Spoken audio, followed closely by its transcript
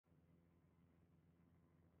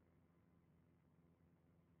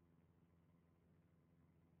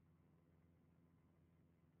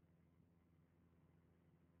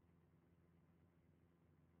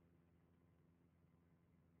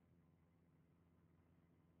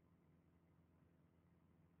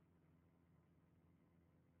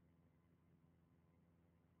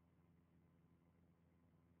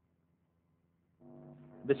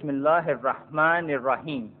Bismillahir Rahmanir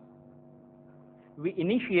Rahim. We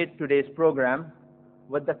initiate today's program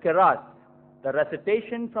with the Qiraat, the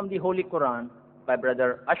recitation from the Holy Quran by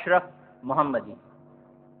Brother Ashraf Muhammadi.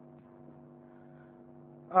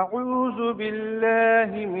 أعوذ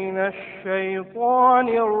بالله من الشيطان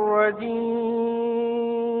الرجيم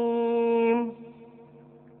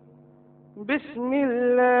بسم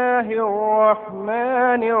الله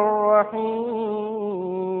الرحمن الرحيم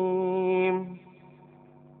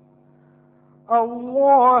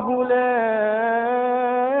الله لا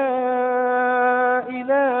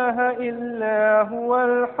إله إلا هو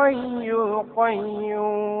الحي القيوم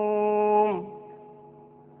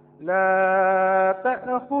لا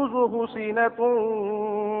تأخذه سنة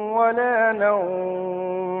ولا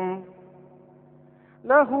نوم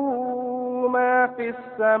له ما في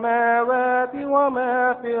السماوات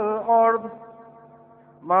وما في الأرض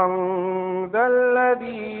من ذا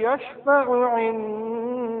الذي يشفع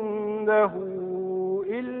عنده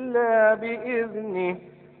إلا بإذنه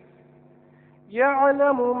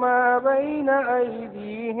يعلم ما بين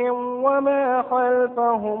أيديهم وما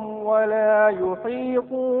خلفهم ولا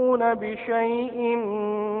يحيطون بشيء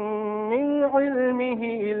من علمه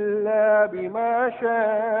إلا بما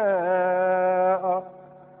شاء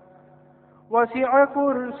وسع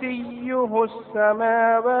كرسيه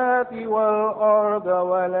السماوات والأرض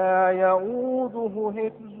ولا يؤوده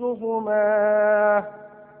حفظهما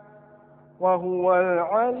وهو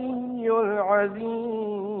العلي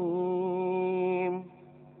العظيم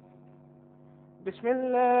بسم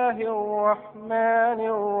الله الرحمن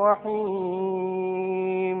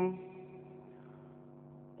الرحيم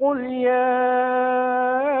قل يا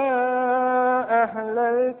أهل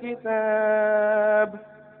الكتاب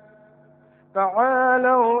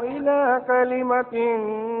تعالوا إلى كلمة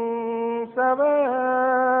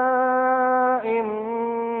سواء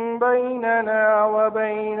بيننا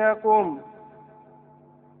وبينكم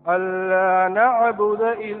ألا نعبد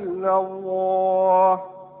إلا الله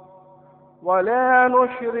ولا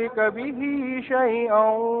نشرك به شيئا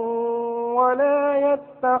ولا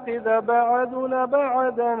يتخذ بعضنا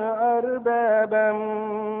بعضا أربابا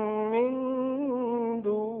من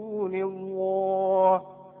دون الله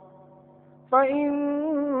فإن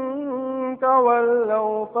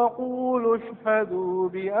تولوا فقولوا اشهدوا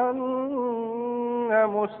بأننا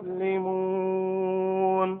مسلمون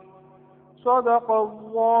صدق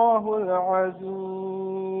الله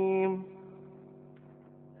العظيم.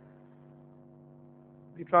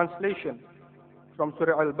 The translation from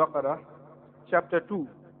Surah Al-Baqarah, chapter 2,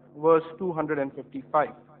 verse 255.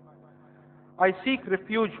 I seek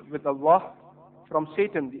refuge with Allah from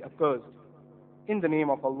Satan the accursed. In the name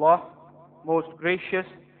of Allah, most gracious,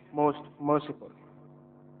 most merciful.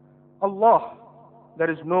 Allah, there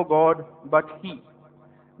is no God but He,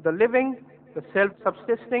 the living, the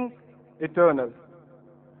self-subsisting, eternal.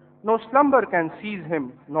 No slumber can seize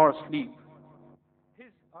Him nor sleep.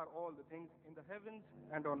 His are all the things in the heavens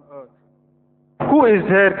and on earth. Who is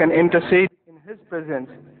there can intercede in His presence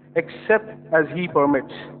except as He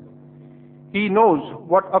permits? He knows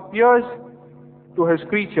what appears to His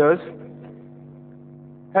creatures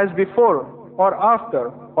as before or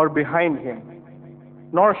after or behind Him,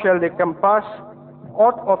 nor shall they compass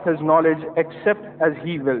aught of His knowledge except as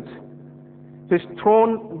He wills. His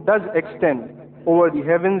throne does extend over the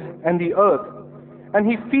heavens and the earth, and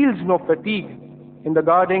He feels no fatigue in the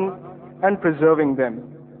guarding and preserving them,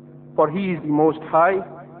 for He is the Most High,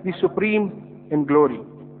 the Supreme in glory.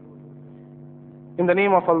 In the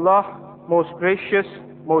name of Allah, most gracious,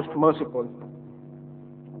 most merciful.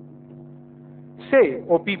 Say,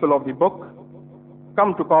 O people of the book,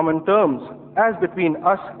 come to common terms as between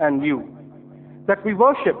us and you, that we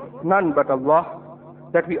worship none but Allah,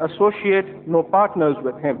 that we associate no partners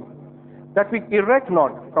with Him, that we erect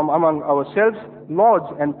not from among ourselves lords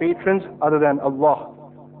and patrons other than Allah.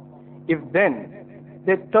 If then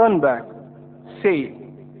they turn back, say,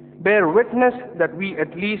 bear witness that we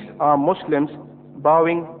at least are Muslims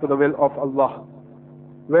bowing to the will of Allah.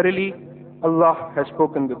 Verily, Allah has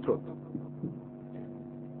spoken the truth.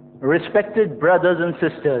 Respected brothers and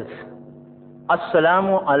sisters,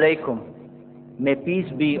 Assalamu alaikum. May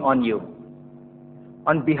peace be on you.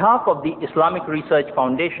 On behalf of the Islamic Research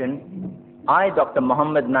Foundation, I, Dr.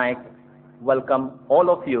 Muhammad Naik, welcome all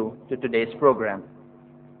of you to today's program.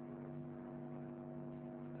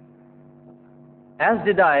 As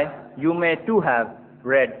did I, you may too have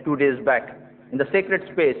read 2 days back in the sacred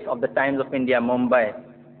space of the Times of India, Mumbai,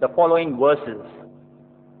 the following verses,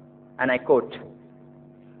 and I quote,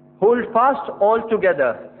 "Hold fast all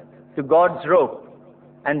together to God's rope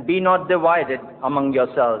and be not divided among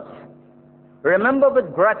yourselves. Remember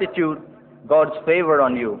with gratitude God's favor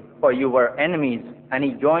on you, for you were enemies, and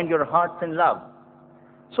he joined your hearts in love,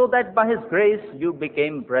 so that by his grace you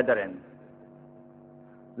became brethren.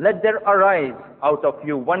 Let there arise out of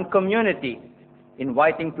you one community,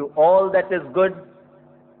 inviting to all that is good,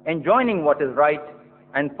 enjoining what is right,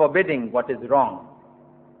 and forbidding what is wrong.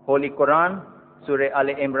 Holy Quran, Surah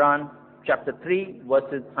Al-Imran, chapter 3,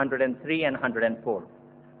 verses 103 and 104.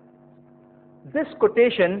 This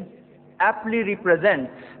quotation aptly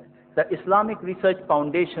represents the Islamic Research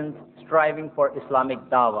Foundation's striving for Islamic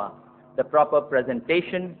Dawah, the proper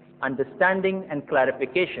presentation, understanding, and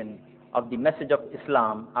clarification of the message of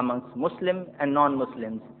Islam amongst Muslim and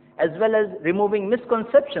non-Muslims, as well as removing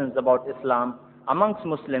misconceptions about Islam amongst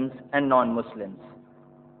Muslims and non-Muslims.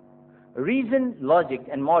 Reason, logic,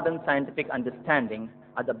 and modern scientific understanding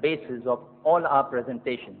are the basis of all our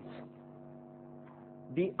presentations.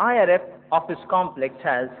 The IRF office complex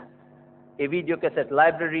has a video cassette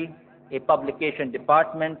library, a publication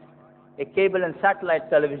department, a cable and satellite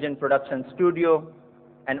television production studio,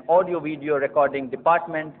 an audio-video recording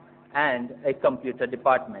department, and a computer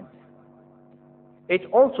department. It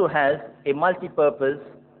also has a multi-purpose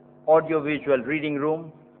audio-visual reading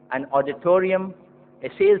room, an auditorium, a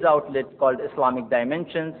sales outlet called Islamic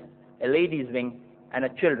Dimensions, a ladies' wing, and a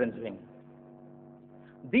children's wing.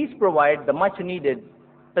 These provide the much-needed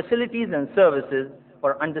facilities and services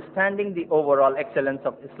for understanding the overall excellence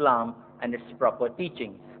of Islam and its proper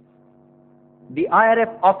teachings. The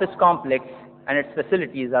IRF office complex and its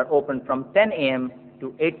facilities are open from 10 a.m.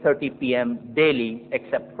 to 8:30 p.m. daily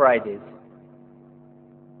except Fridays.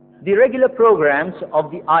 The regular programs of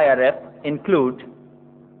the IRF include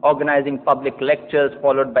organizing public lectures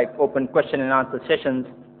followed by open question and answer sessions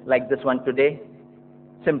like this one today,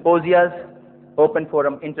 symposias, open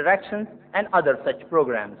forum interactions, and other such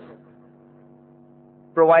programs.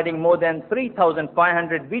 Providing more than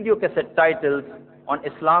 3,500 video cassette titles on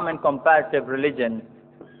Islam and comparative religion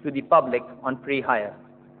to the public on free hire.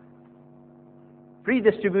 Free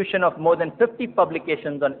distribution of more than 50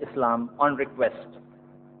 publications on Islam on request.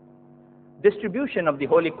 Distribution of the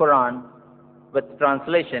Holy Quran with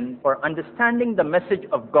translation for understanding the message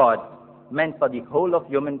of God meant for the whole of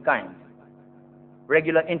humankind.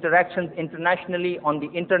 Regular interactions internationally on the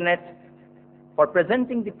internet for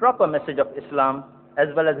presenting the proper message of Islam as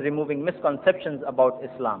well as removing misconceptions about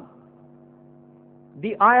Islam.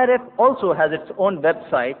 The IRF also has its own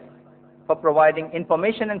website for providing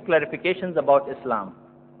information and clarifications about Islam.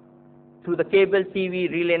 Through the cable TV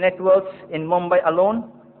relay networks in Mumbai alone,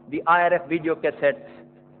 the IRF video cassettes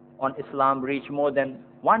on Islam reach more than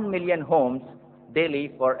 1 million homes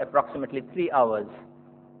daily for approximately 3 hours.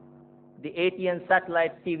 The ATN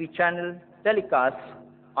satellite TV channel telecasts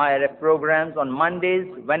IRF programs on Mondays,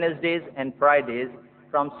 Wednesdays, and Fridays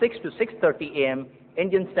from 6 to 6:30 a.m.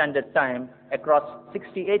 Indian Standard Time across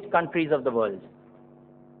 68 countries of the world.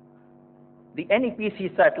 The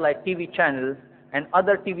NEPC satellite TV channel and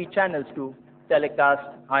other TV channels too telecast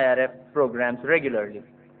IRF programs regularly.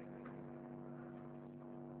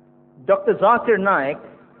 Dr. Zakir Naik,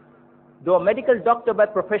 though a medical doctor by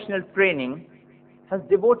professional training, has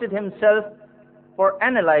devoted himself for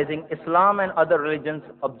analyzing Islam and other religions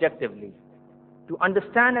objectively, to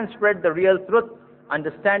understand and spread the real truth,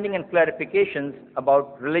 understanding and clarifications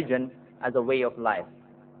about religion as a way of life.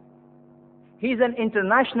 He is an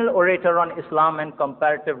international orator on Islam and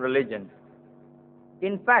comparative religion.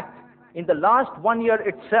 In fact, in the last 1 year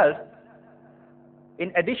itself,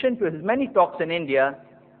 in addition to his many talks in India,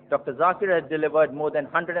 Dr. Zakir has delivered more than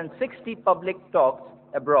 160 public talks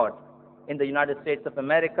abroad in the United States of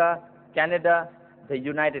America, Canada, the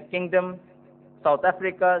United Kingdom, South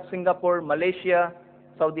Africa, Singapore, Malaysia,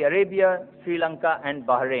 Saudi Arabia, Sri Lanka, and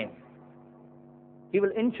Bahrain. He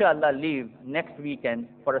will inshallah leave next weekend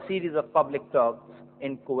for a series of public talks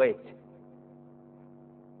in Kuwait.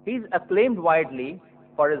 He is acclaimed widely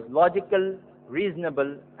for his logical,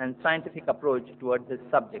 reasonable, and scientific approach towards this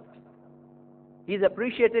subject. He is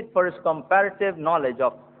appreciated for his comparative knowledge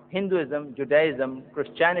of Hinduism, Judaism,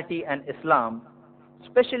 Christianity, and Islam,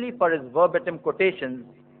 especially for his verbatim quotations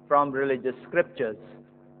from religious scriptures.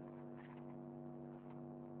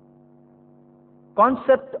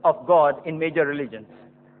 Concept of God in major religions.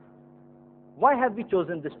 Why have we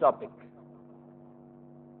chosen this topic?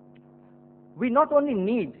 We not only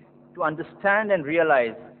need to understand and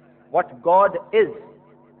realize what God is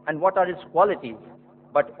and what are his qualities,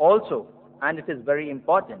 but also, and it is very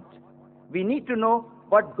important, we need to know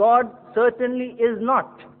what God certainly is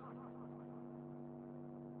not.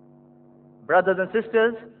 Brothers and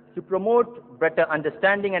sisters, to promote better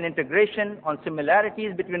understanding and integration on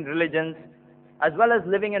similarities between religions, as well as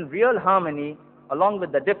living in real harmony along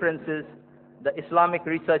with the differences, the Islamic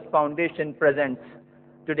Research Foundation presents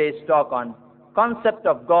today's talk on Concept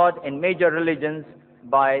of God in Major Religions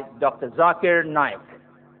by Dr. Zakir Naik.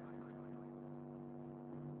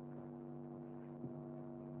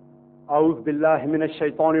 أعوذ بالله من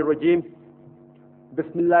الشيطان الرجيم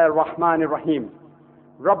بسم الله الرحمن الرحيم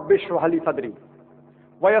رب اشرح لي صدري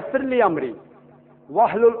ويسر لي أمري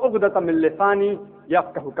واحلل عقدة من لساني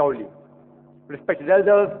يفقهوا قولي. Respected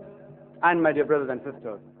elders and my dear brothers and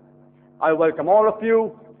sisters, I welcome all of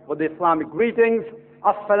you with the Islamic greetings.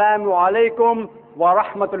 Assalamu alaikum wa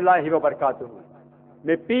rahmatullahi wa barakatuh.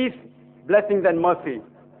 May peace, blessings and mercy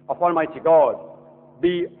of Almighty God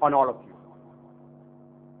be on all of you.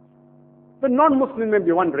 The non-Muslim may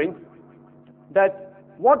be wondering that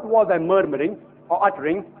what was I murmuring or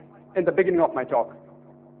uttering in the beginning of my talk.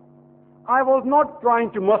 I was not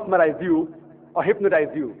trying to mesmerize you or hypnotize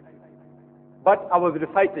you, but I was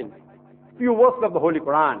reciting few verses of the Holy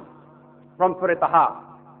Quran from Surah Taha,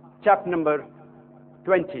 chapter number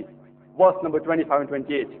 20, verse number 25 and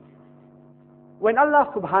 28. When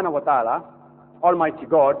Allah subhanahu wa ta'ala, Almighty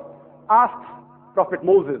God, asks Prophet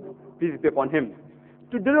Moses, peace be upon him,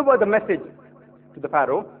 to deliver the message to the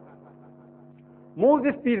Pharaoh,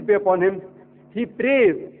 Moses, peace be upon him, he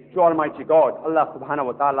prays to Almighty God, Allah subhanahu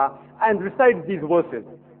wa ta'ala, and recites these verses.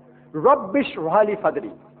 Rabbish Ruhali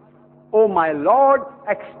Sadri. Oh my Lord,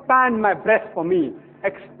 expand my breast for me,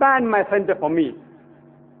 expand my center for me.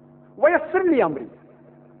 Wayassirli amri,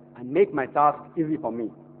 and make my task easy for me.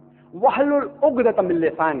 Wahlul ugdata min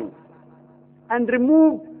lisani, and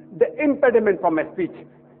remove the impediment from my speech.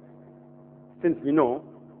 Since we know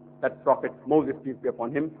that Prophet Moses, peace be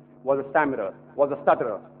upon him, was a stammerer, was a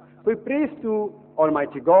stutterer. So he prays to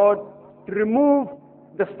Almighty God to remove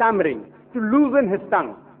the stammering, to loosen his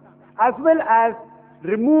tongue, as well as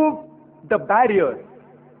remove the barrier,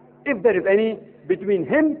 if there is any, between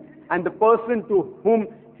him and the person to whom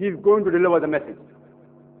he is going to deliver the message.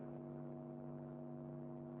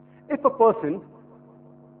 If a person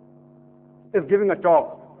is giving a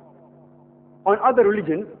talk on other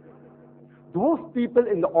religions, those people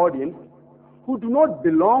in the audience who do not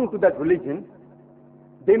belong to that religion,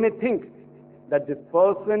 they may think that this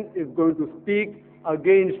person is going to speak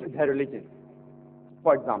against their religion.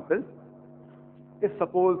 For example, if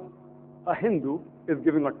suppose a Hindu is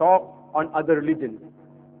giving a talk on other religions,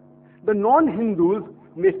 the non-Hindus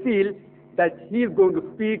may feel that he is going to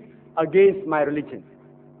speak against my religion.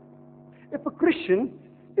 If a Christian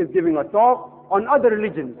is giving a talk on other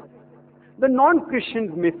religions, the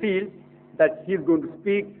non-Christians may feel that he is going to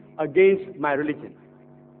speak against my religion.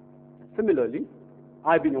 Similarly,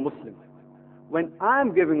 I being a Muslim, when I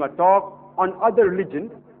am giving a talk on other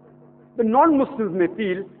religions, the non-Muslims may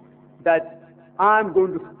feel that I am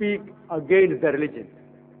going to speak against their religion.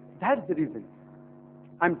 That's the reason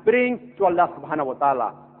I'm praying to Allah subhanahu wa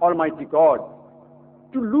ta'ala, Almighty God,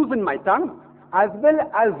 to loosen my tongue as well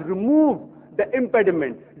as remove the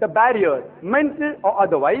impediment, the barrier, mental or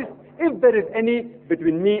otherwise, if there is any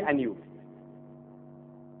between me and you.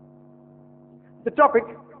 The topic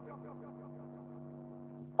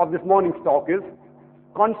of this morning's talk is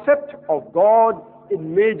Concept of God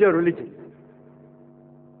in Major Religions.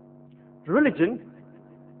 Religion,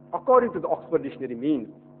 according to the Oxford Dictionary, means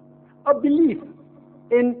a belief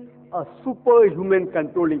in a superhuman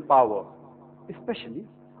controlling power, especially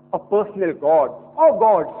a personal God or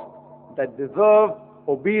gods that deserve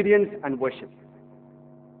obedience and worship.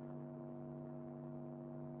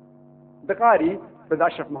 The Qari,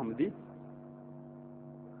 Prophet MUHAMMED,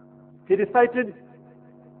 he recited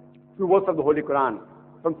few verses of the Holy Quran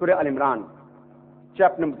from Surah Imran,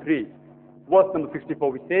 chapter number 3, verse number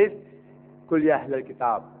 64, which says, Qul ya ahlal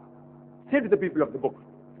kitab, say to the people of the book,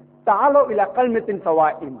 Ta'alaw ila kalmatin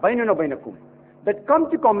sawa'in baynana wa baynakum, that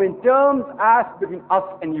come to common terms as between us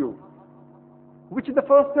and you. Which is the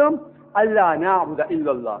first term? Allah na'budu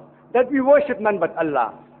illallah, that we worship none but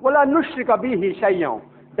Allah. Wala nushrika bihi shay'an,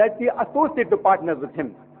 that we associate the partners with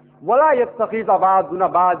him. Wala yattakhidha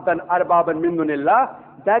ba'duna ba'dan arbaban min dunillah,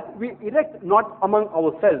 that we erect not among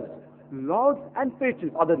ourselves lords and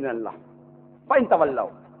patrons other than Allah. Fa in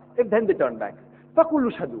tawallaw, if then they turn back,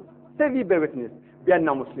 فَقُلُوا شَهَدُوا, say we bear witness,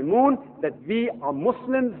 بِأَنَّا مُسْلِمُونَ, that we are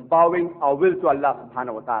Muslims bowing our will to Allah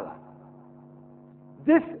subhanahu wa ta'ala.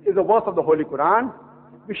 This is a verse of the Holy Quran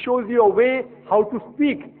which shows you a way how to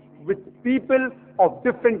speak with people of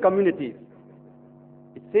different communities.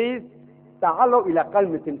 It says, تَعَالَوْا إِلَىٰ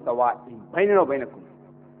قَلْمِةٍ سَوَاءٍ بَيْنَنَا وَبَيْنَكُمْ,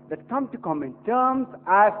 that come to common terms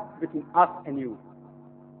as between us and you.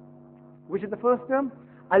 Which is the first term?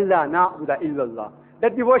 Allah na'budu illallah,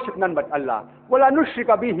 that we worship none but Allah. وَلَا نُشْرِكَ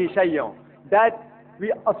بِهِ شَيْئًا, that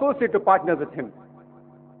we associate to partners with him.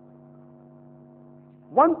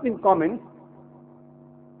 one thing common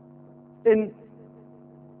in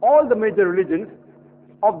all the major religions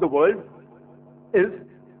of the world is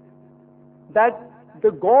that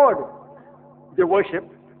the God they worship,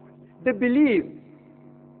 they believe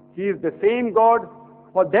He is the same God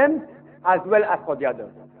for them as well as for the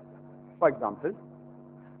others. For example,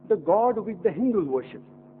 the God which the Hindus worship,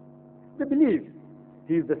 they believe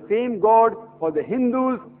He is the same God for the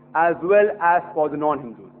Hindus as well as for the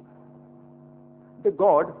non-Hindus. The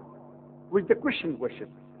God which the Christians worship,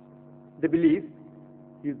 they believe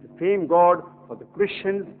He is the same God for the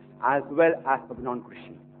Christians as well as for the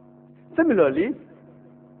non-Christians. Similarly,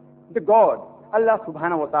 the God, Allah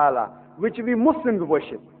subhanahu wa ta'ala, which we Muslims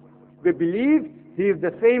worship, we believe He is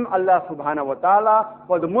the same Allah subhanahu wa ta'ala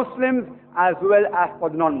for the Muslims as well as for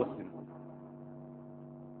the non-Muslims.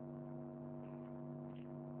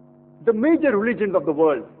 The major religions of the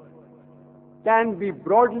world can be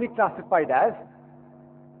broadly classified as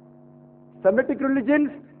Semitic religions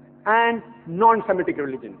and non-Semitic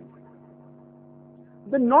religions.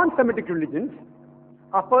 The non-Semitic religions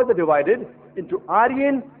are further divided into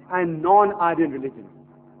Aryan and non-Aryan religions.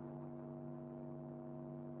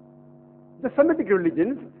 The Semitic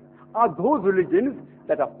religions are those religions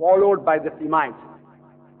that are followed by the Semites.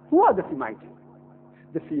 Who are the Semites?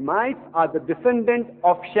 The Semites are the descendant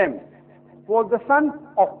of Shem, who was the son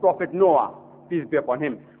of Prophet Noah, peace be upon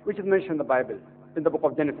him, which is mentioned in the Bible, in the book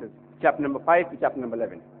of Genesis, chapter number 5 to chapter number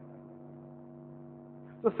 11.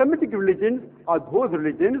 So Semitic religions are those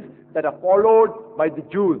religions that are followed by the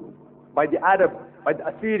Jews, by the Arabs, by the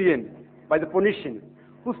Assyrians, by the Phoenicians,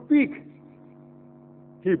 who speak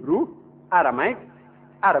Hebrew, Aramaic,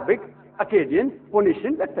 Arabic, Akkadian,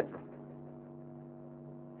 Phoenician, etc.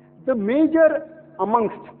 The major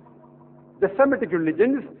amongst the Semitic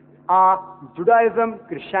religions are Judaism,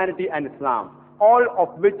 Christianity, and Islam, all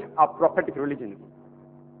of which are prophetic religions.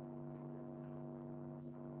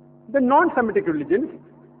 The non-Semitic religions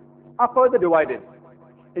are further divided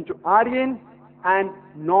into Aryan and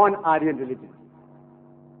non-Aryan religions.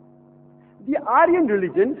 The Aryan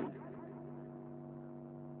religions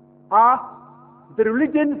are the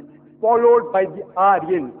religions followed by the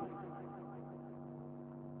Aryans,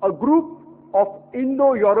 a group of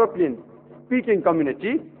Indo-European speaking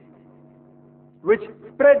community which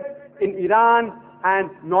spread in Iran and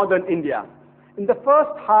northern India in the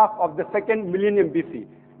first half of the second millennium BC,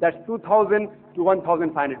 that's 2000 to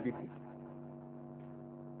 1500 BC.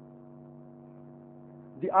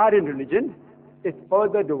 The Aryan religion is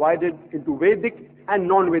further divided into Vedic and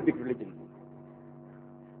non-Vedic religion.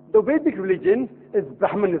 The Vedic religion is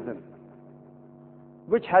Brahmanism,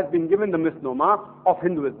 which has been given the misnomer of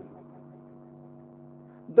Hinduism.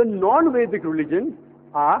 The non-Vedic religions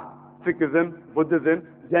are Sikhism, Buddhism,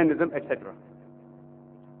 Jainism, etc.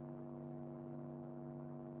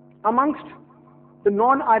 Amongst the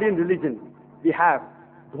non-Aryan religions, we have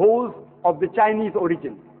those of the Chinese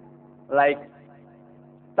origin, like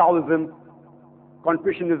Taoism,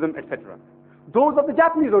 Confucianism, etc. Those of the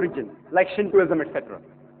Japanese origin, like Shintoism, etc.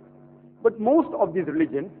 But most of these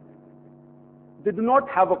religions, they do not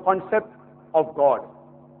have a concept of God.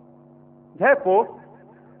 Therefore,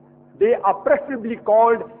 they are preferably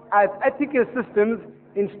called as ethical systems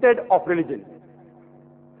instead of religion.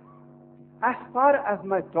 As far as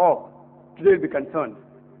my talk today will be concerned,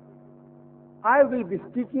 I will be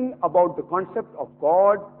speaking about the concept of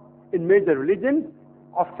God in major religions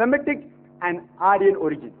of Semitic and Aryan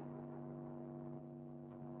origin.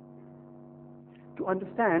 To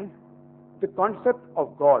understand the concept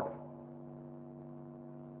of God,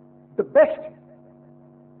 the best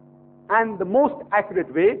and the most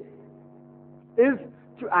accurate way is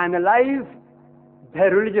to analyze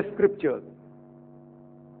their religious scriptures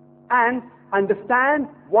and understand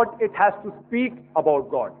what it has to speak about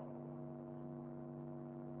God.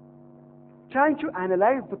 Trying to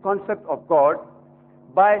analyze the concept of God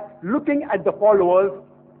by looking at the followers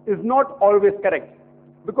is not always correct,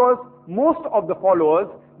 because most of the followers,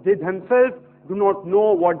 they themselves do not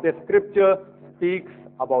know what their scripture speaks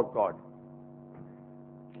about God.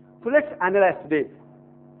 So let's analyze today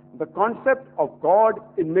the concept of God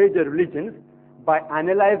in major religions by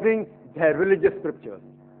analyzing their religious scriptures.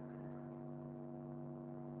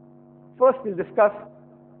 First, we'll discuss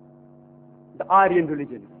the Aryan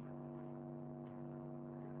religion.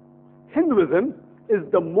 Hinduism is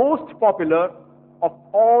the most popular of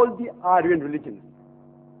all the Aryan religions.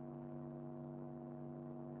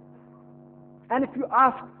 And if you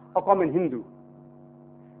ask a common Hindu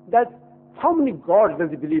that how many gods does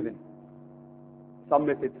he believe in? Some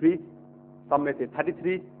may say 3, some may say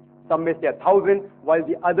 33, some may say 1,000, while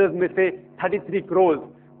the others may say 33 crores,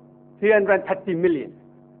 330 million.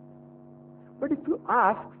 But if you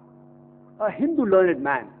ask a Hindu learned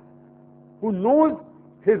man who knows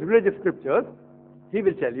his religious scriptures, he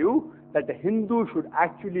will tell you that the Hindu should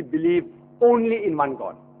actually believe only in one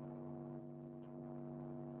God.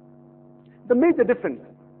 The major difference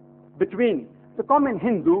between the common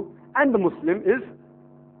Hindu and the Muslim is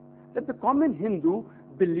that the common Hindu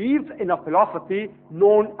believes in a philosophy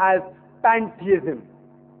known as pantheism.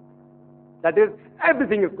 That is,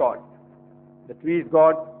 everything is God. The tree is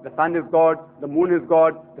God, the sun is God, the moon is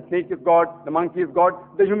God, the snake is God, the monkey is God,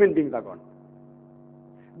 the human beings are God.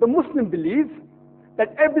 The Muslim believes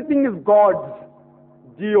that everything is God's,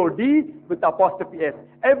 G-O-D with apostrophe S.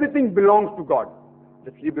 Everything belongs to God.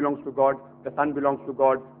 The tree belongs to God, the sun belongs to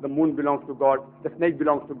God, the moon belongs to God, the snake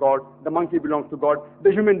belongs to God, the monkey belongs to God,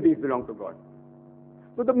 the human beings belong to God.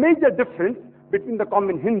 So the major difference between the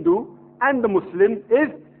common Hindu and the Muslim is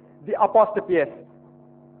the apostrophe S.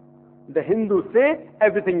 The Hindus say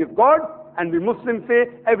everything is God, and we Muslims say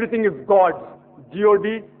everything is God's,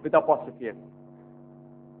 G-O-D with apostrophe S.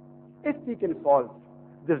 If we can solve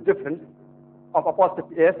this difference of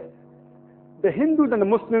apostrophe S, the Hindus and the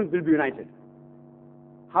Muslims will be united.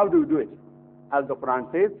 How do we do it? As the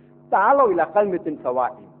Quran says, تَعَالَوْا إِلَىٰ قَلْمِةٍ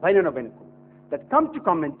سَوَاءٍ بَيْنَنَا وَبَيْنَكُمْ, that come to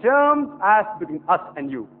common terms as between us and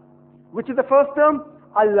you. Which is the first term?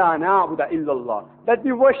 Allah na'budu illallah, that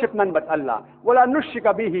we worship none but Allah. وَلَا نُشْرِكَ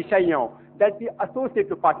بِهِ شَيْئًا, that we associate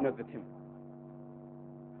to partners with Him.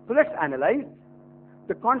 So let's analyze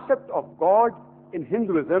the concept of God in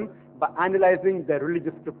Hinduism by analyzing their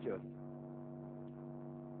religious scriptures.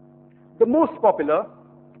 The most popular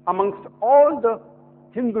amongst all the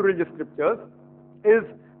Hindu religious scriptures is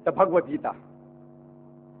the Bhagavad Gita.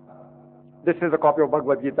 This is a copy of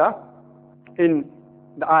Bhagavad Gita in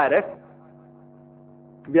the IRF.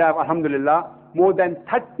 We have, alhamdulillah, more than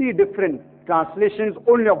 30 different translations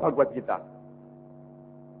only of Bhagavad Gita.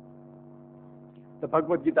 The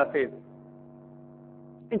Bhagavad Gita says,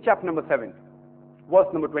 in chapter number 7, verse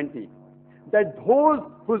number 20, that those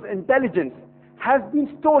whose intelligence has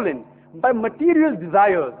been stolen by material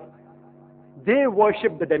desires, they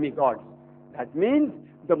worship the demigods. That means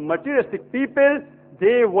the materialistic people,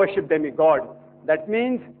 they worship demigods. That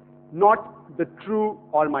means not the true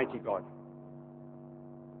Almighty God.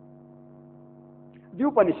 The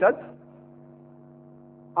Upanishads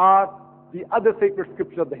are the other sacred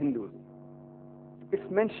scriptures of the Hindus. It's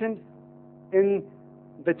mentioned in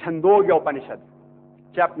the Chandogya Upanishad,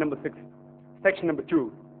 chapter number 6, section number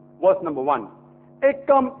 2, verse number 1.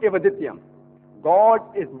 Ekam evadityam. God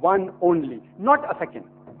is one only, not a second.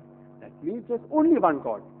 That means there's only one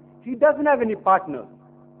God. He doesn't have any partners.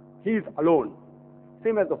 He is alone.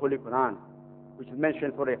 Same as the Holy Quran, which is mentioned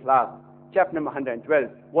in Surah Ikhlas, chapter number 112,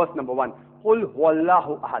 verse number 1. Qul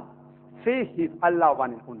huwallahu ahad. Say He is Allah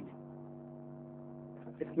one and only.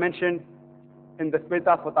 It's mentioned in the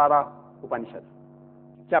Shvetasvatara Upanishad,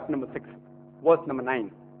 chapter number 6, verse number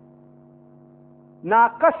 9. Na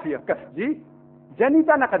kasya kasji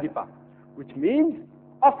janita nakadipa, which means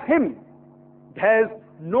of Him there's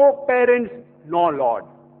no parents nor Lord.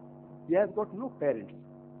 He has got no parents.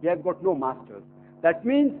 He has got no masters. That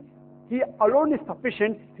means He alone is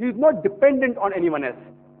sufficient. He is not dependent on anyone else.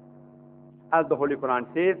 As the Holy Quran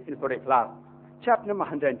says in Surah Ikhlas, chapter number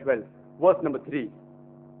 112, verse number 3.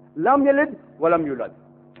 Lam yalid walam yulad.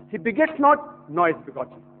 He begets not, nor is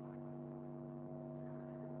begotten.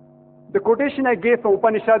 The quotation I gave from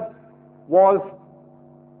Upanishad was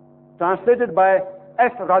translated by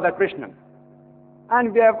S. Radhakrishnan.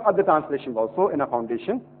 And we have other translations also in our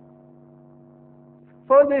foundation.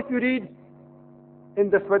 Further, if you read in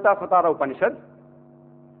the Shvetasvatara Upanishad,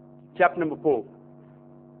 chapter number 4,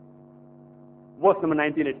 verse number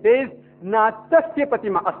 19, it says, Na tasya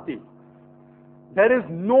patima asti. There is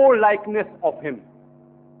no likeness of Him.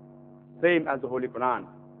 Same as the Holy Quran,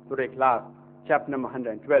 Surah Ikhlas, chapter number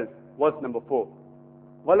 112, verse number 4.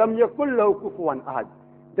 Walam yakul lahu kufuwan ahad.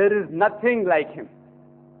 There is nothing like Him.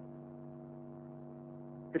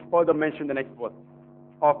 It's further mentioned in the next verse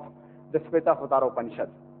of the Shvetasvatara Upanishad,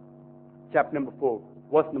 chapter number 4,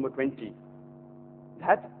 verse number 20.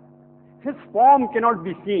 That His form cannot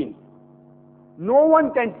be seen. No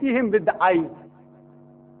one can see Him with the eyes.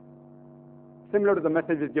 Similar to the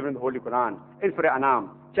message is given in the Holy Quran, in Surah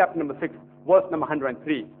Anam, chapter number 6, verse number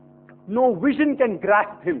 103. No vision can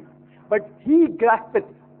grasp Him, but He graspeth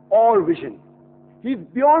all vision. He is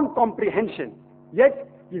beyond comprehension, yet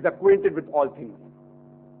He is acquainted with all things.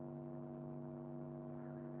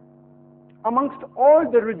 Amongst all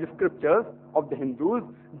the religious scriptures of the Hindus,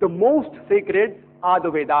 the most sacred are the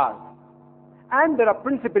Vedas. And there are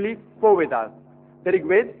principally 4 Vedas: the Rig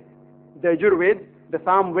Veda, the Yajur Veda, the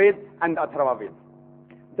Sam Veda, and the Atharva Veda.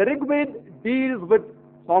 The Rig Veda deals with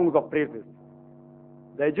songs of praises.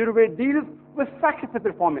 The Yajurved deals with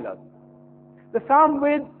sacrificial formulas. The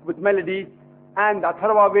Samved with melody, and the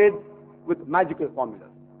Atharvaved with magical formulas.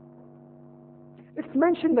 It's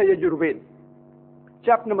mentioned in the Yajurved,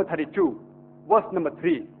 chapter number 32, verse number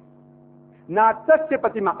 3. Na tasya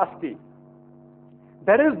patima asti.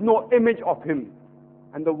 There is no image of him.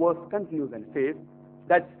 And the verse continues and says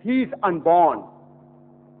that he is unborn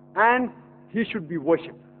and he should be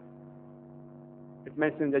worshipped. It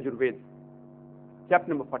mentions in the Yajurved, chapter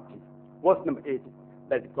number 40, verse number 8,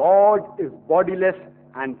 that God is bodiless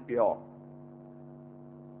and pure.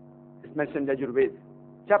 It's mentioned in the Yajurved,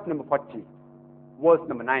 chapter number 40, verse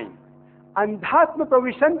number 9. Andhatma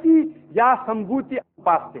pravishanti ya sambhuti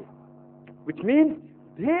upaste, which means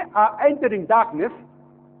they are entering darkness,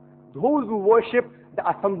 those who worship the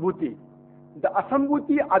asambhuti. The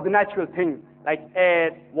asambhuti are the natural things like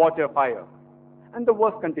air, water, fire. And the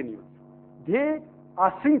verse continues. They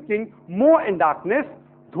are sinking more in darkness,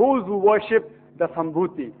 those who worship the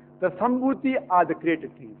sambhuti. The sambhuti are the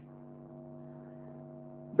created things.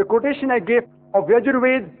 The quotation I gave of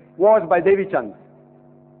Yajurved was by Devi Chand,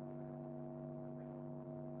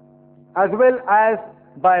 as well as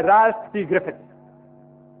by Ralph T. Griffith.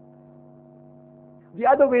 The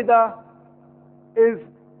other Veda is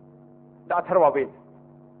the Atharva Veda.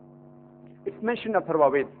 It's mentioned in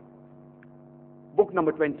Atharva Veda, book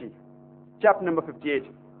number 20, chapter number 58,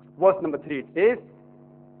 verse number 3. It says,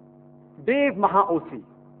 Dev Maha Osi,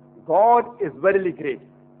 God is verily great,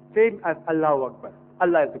 same as Allahu Akbar.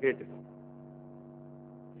 Allah is the greatest.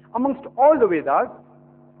 Amongst all the Vedas,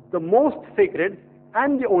 the most sacred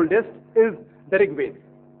and the oldest is the Rig Veda.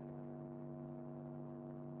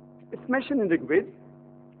 It's mentioned in Rig Veda,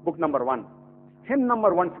 book number 1, hymn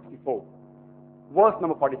number 164, verse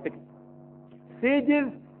number 46.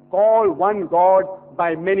 Sages call one God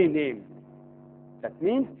by many names. That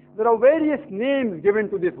means there are various names given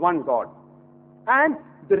to this one God. And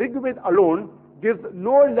the Rig Veda alone gives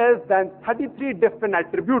no less than 33 different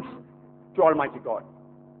attributes to Almighty God,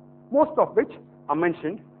 most of which are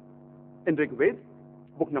mentioned in Rig Veda,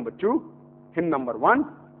 book number 2, hymn number 1.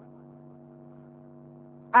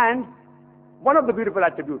 And one of the beautiful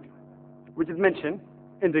attributes which is mentioned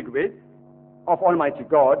in Rig Veda of Almighty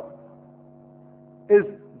God is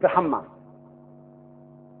Brahma,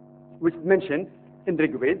 which is mentioned in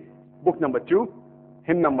Rig Veda, book number 2,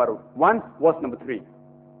 hymn number 1, verse number 3.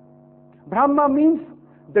 Brahma means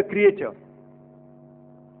the creator.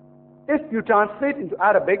 If you translate into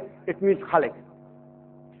Arabic, it means Khalik.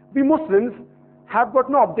 We Muslims have got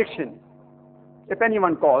no objection if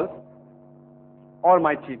anyone calls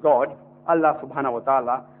Almighty God, Allah subhanahu wa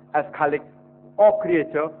ta'ala, as Khalik or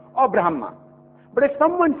creator or Brahma. But if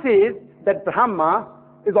someone says that Brahma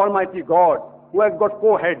is Almighty God who has got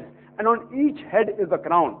 4 heads and on each head is a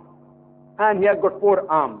crown and he has got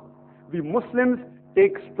 4 arms, we Muslims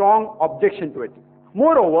take strong objection to it.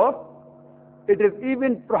 Moreover, it is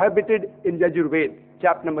even prohibited in Yajurved,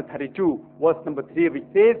 chapter number 32, verse number 3, which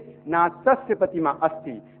says, Na tasya patima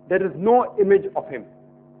asti, there is no image of him.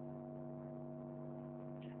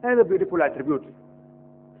 Another beautiful attribute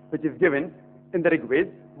which is given in the Rig Veda,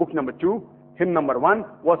 book number 2, hymn number 1,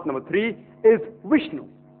 verse number 3, is Vishnu.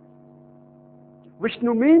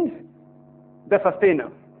 Vishnu means the sustainer.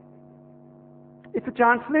 If you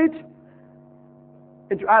translate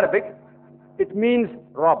into Arabic, it means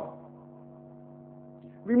Rabb.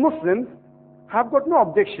 We Muslims have got no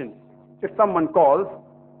objection if someone calls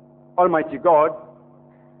Almighty God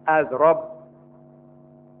as Rabb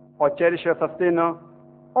or cherisher, sustainer,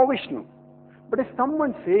 or Vishnu. But if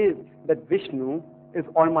someone says that Vishnu is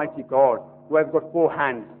Almighty God who has got 4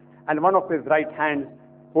 hands and one of his right hands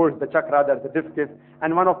holds the chakra, that's the discus,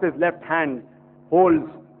 and one of his left hand holds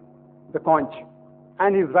the conch,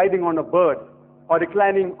 and he's riding on a bird or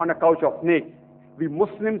reclining on a couch of snake, we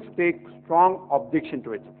Muslims take strong objection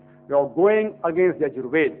to it. We are going against the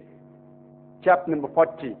Yajurved, chapter number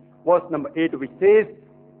 40, verse number 8, which says,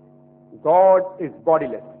 God is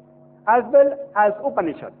bodiless, as well as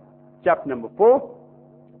Upanishad, chapter number 4,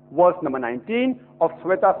 verse number 19 of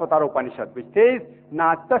Sweta Swatara Upanishad, which says,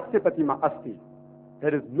 Na tasya patima asti,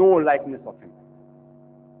 there is no likeness of him.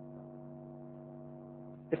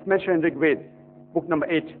 It's mentioned in Rig Veda, book number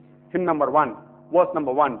 8, hymn number 1, verse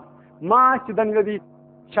number 1, Ma chidangadi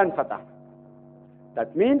shansata.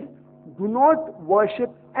 That means, do not worship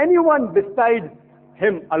anyone besides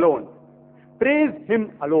him alone. Praise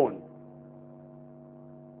him alone.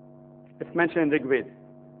 It's mentioned in Rig Veda,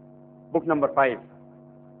 book number 5,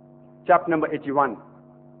 chapter number 81,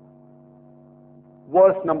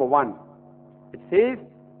 verse number 1. It says,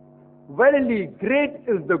 Verily, great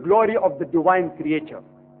is the glory of the divine creator.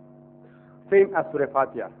 Same as Surah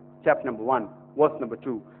Fatiha, chapter number 1, verse number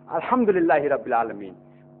 2. Alhamdulillahi Rabbil Alameen.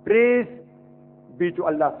 Praise be to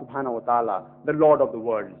Allah subhanahu wa ta'ala, the Lord of the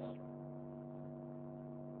worlds.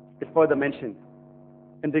 It's further mentioned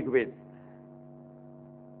in Rig Veda,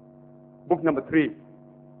 book number 3,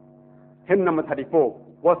 hymn number 34,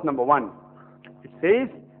 verse number 1. It says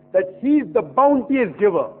that He is the bounteous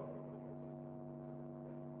giver.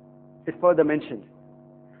 It's further mentioned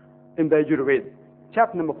in the Yajurveda,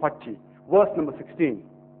 chapter number 40, verse number 16.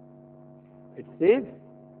 It says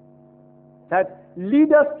that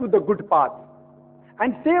lead us to the good path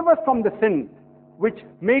and save us from the sin which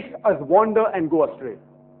makes us wander and go astray.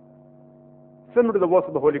 Similar to the verse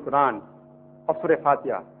of the Holy Quran of Surah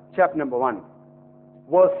Fatiha, chapter number 1,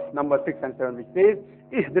 verse number 6 and 7, which says,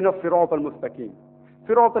 Ihdina sirat al-mustaqim,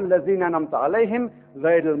 sirat al-lazina namta alayhim,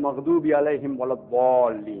 ghayr al-maghdubi alayhim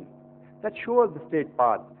walad-dallin. That shows the straight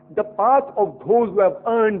path, the path of those who have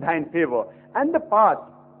earned thine favor, and the path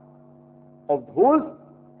of those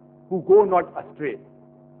who go not astray.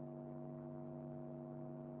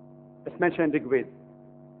 It's mentioned in Rig Veda,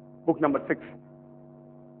 book number 6,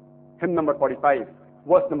 hymn number 45,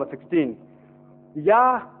 verse number 16.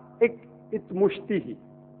 Ya ik it mushtihi.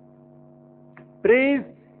 Praise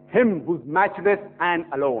Him who's matchless and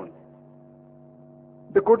alone.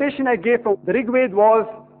 The quotation I gave from the Rig Veda was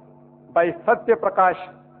by Satya Prakash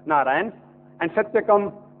Narayan and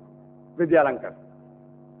Satyakam Vidyalankar,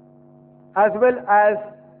 as well as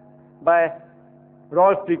by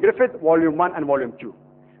Rolf T. Griffith, volume 1 and volume 2.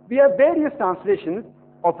 We have various translations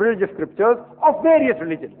of religious scriptures of various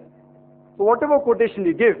religions. So whatever quotation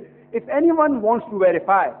we give, if anyone wants to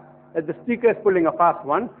verify that the speaker is pulling a fast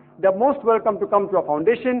one, they're most welcome to come to our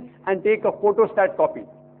foundation and take a photostat copy.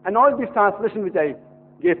 And all these translations which I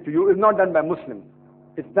gave to you is not done by Muslims.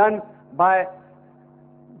 It's done by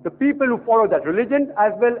the people who follow that religion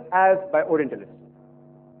as well as by Orientalists.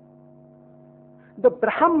 The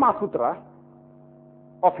Brahma Sutra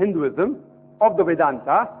of Hinduism, of the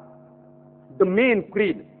Vedanta, the main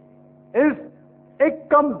creed is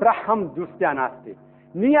Ekam Braham Dusya Naste,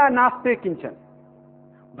 Niya Naste Kinchan.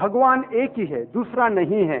 Bhagwan ek hi hai, dusra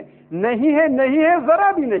nahi hai, nahi hai, nahi hai,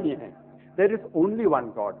 zara bhi nahi hai. There is only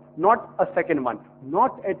one God, not a second one.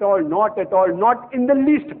 Not at all, not at all, not in the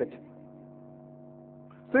least bit.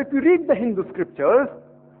 So if you read the Hindu scriptures,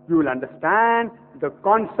 you will understand the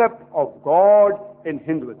concept of God in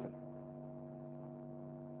Hinduism.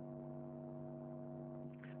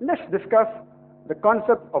 Let's discuss the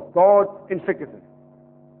concept of God in Sikhism.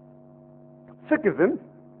 Sikhism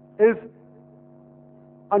is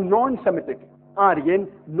a non-Semitic, Aryan,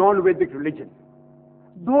 non-Vedic religion.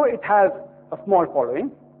 Though it has a small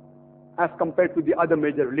following as compared to the other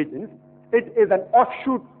major religions, it is an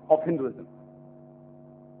offshoot of Hinduism.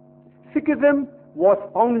 Sikhism was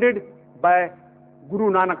founded by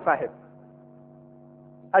Guru Nanak Sahib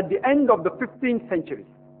at the end of the 15th century.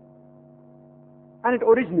 And it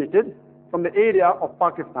originated from the area of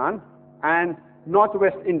Pakistan and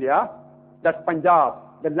northwest India, that's Punjab,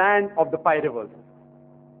 the land of the 5 rivers.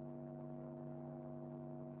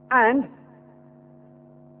 And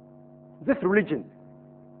this religion,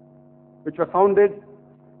 which was founded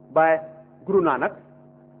by Guru Nanak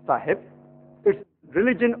Sahib, is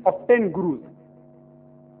religion of 10 gurus.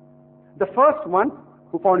 The first one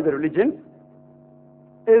who founded the religion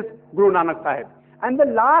is Guru Nanak Sahib. And the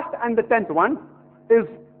last and the 10th one is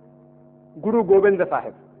Guru Govinda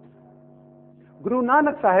Sahib. Guru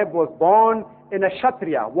Nanak Sahib was born in a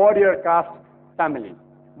Kshatriya, warrior caste family,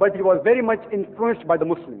 but he was very much influenced by the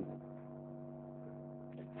Muslims.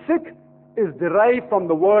 Sikh is derived from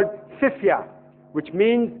the word Sifya, which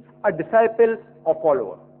means a disciple or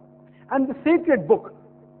follower. And the sacred book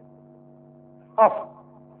of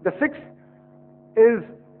the Sikhs is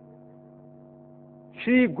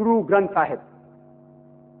Shri Guru Granth Sahib.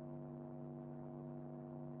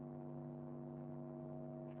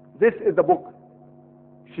 This is the book,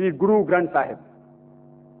 Shri Guru Granth Sahib.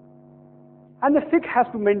 And the Sikh has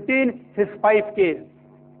to maintain his 5 Ks.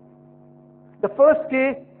 The first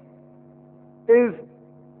K is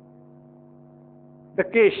the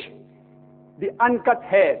kesh, the uncut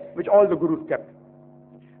hair which all the gurus kept.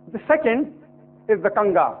 The second is the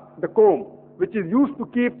kanga, the comb, which is used to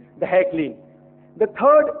keep the hair clean. The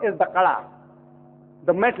third is the kala,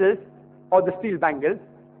 the metal or the steel bangle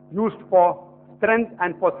used for strength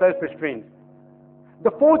and for self-restraint.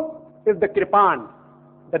 The fourth is the kripan,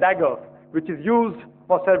 the dagger, which is used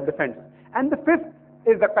for self-defense. And the fifth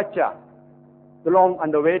is the kacha, the long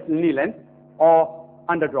underweight, knee length, or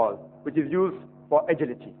underdrawl, which is used for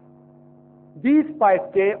agility. These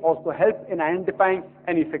 5K also help in identifying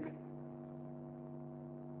any Sikh.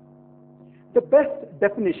 The best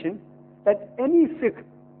definition that any Sikh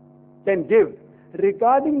can give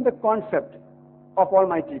regarding the concept of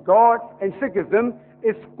Almighty God and Sikhism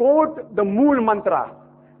is quote the Mool Mantra,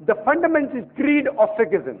 the fundamental creed of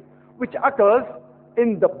Sikhism, which occurs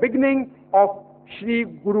in the beginning of Shri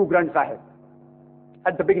Guru Granth Sahib.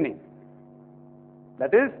 At the beginning,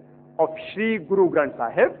 that is, of Shri Guru Granth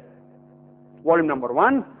Sahib, volume number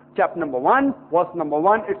 1, chapter number 1, verse number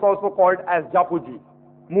 1, it's also called as Japuji,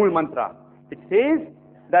 Mool Mantra. It says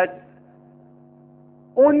that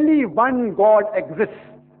only one God exists,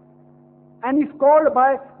 and is called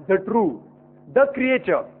by the true, the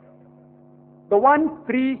creator, the one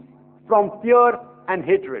free from fear and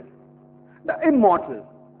hatred, the immortal,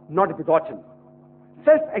 not begotten,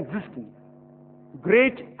 self-existent,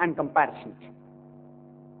 great and compassionate.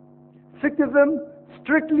 Sikhism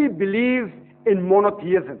strictly believes in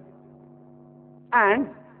monotheism, and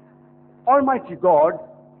Almighty God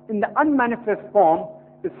in the unmanifest form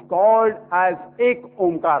is called as Ek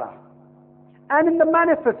Omkara, and in the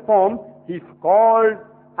manifest form he is called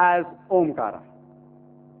as Omkara.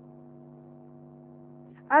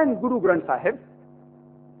 And Guru Granth Sahib,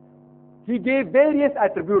 he gave various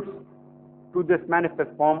attributes to this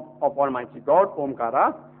manifest form of Almighty God,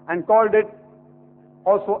 Omkara, and called it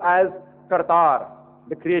also as Kartar,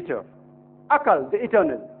 the creator, Akal, the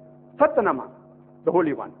eternal, Satyanama, the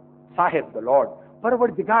Holy One, Sahib, the Lord,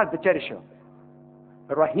 Parvardigar, the cherisher,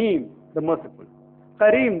 Rahim, the merciful,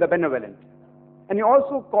 Kareem, the benevolent. And he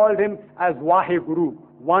also called him as Waheguru,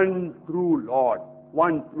 one true Lord,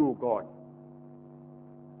 one true God.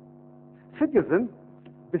 Sikhism,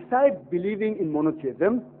 besides believing in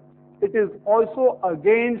monotheism, it is also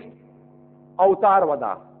against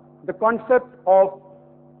Avtarvada, the concept of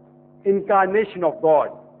incarnation of God.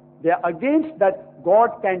 They are against that God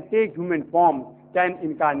can take human form, can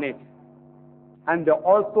incarnate. And they are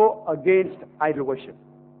also against idol worship.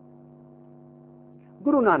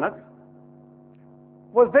 Guru Nanak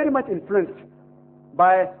was very much influenced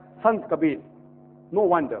by Sant Kabir. No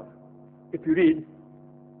wonder, if you read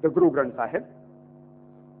the Guru Granth Sahib,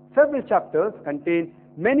 several chapters contain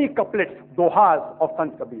many couplets, dohas of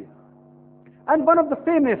Sant Kabir. And one of the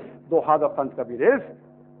famous dohas of Sant Kabir is,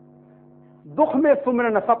 Dukh mein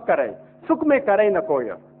sumran na sab kare, sukh mein kare na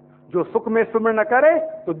koya. Jo sukh mein sumran na kare,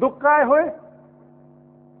 to dukh kaye hoye.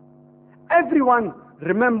 Everyone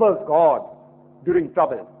remembers God during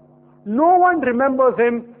trouble. No one remembers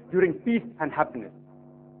him during peace and happiness.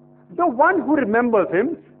 The one who remembers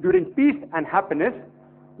him during peace and happiness,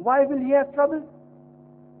 why will he have trouble?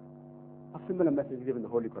 A similar message given in the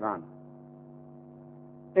Holy Quran.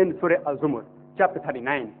 In Surah Al-Zumar, chapter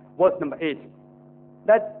 39, verse number 8,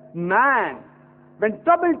 that man, when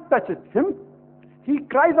trouble touches him, he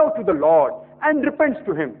cries out to the Lord and repents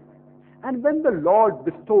to him. And when the Lord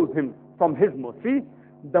bestows him from his mercy,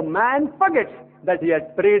 the man forgets that he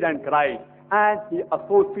had prayed and cried, and he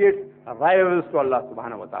associates rivals to Allah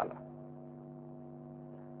subhanahu wa ta'ala.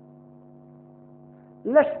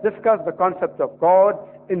 Let's discuss the concept of God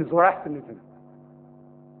in Zoroastrianism.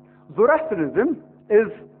 Zoroastrianism is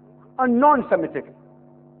a non-Semitic,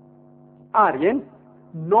 Aryan,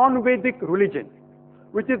 non-Vedic religion,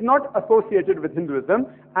 which is not associated with Hinduism,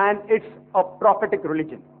 and it's a prophetic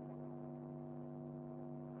religion.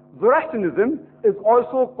 Zoroastrianism is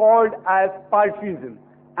also called as Parsiism,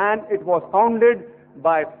 and it was founded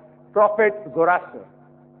by Prophet Zoroaster.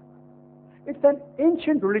 It's an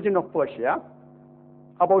ancient religion of Persia,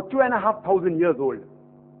 about 2,500 years old.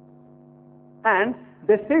 And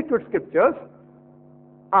the sacred scriptures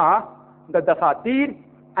are the Dasatir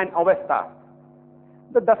and Avesta.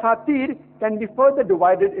 The Dasatir can be further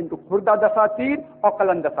divided into Khurda Dasatir or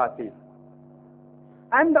Kalan Dasatir.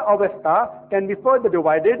 And the Avesta can be further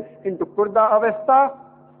divided into Khurda Avesta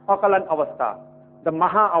or Kalan Avesta, the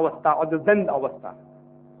Maha Avesta or the Zend Avesta.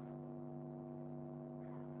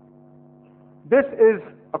 This is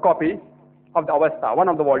a copy of the Avesta, one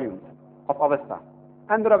of the volumes of Avesta.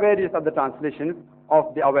 And there are various other translations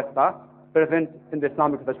of the Avesta present in the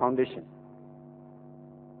Islamic Research Foundation.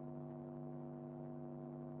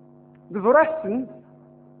 The Zoroastrians,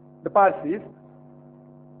 the Parsis,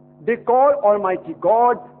 they call Almighty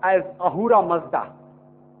God as Ahura Mazda.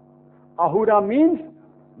 Ahura means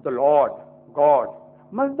the Lord, God.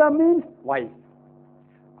 Mazda means wise.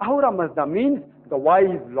 Ahura Mazda means the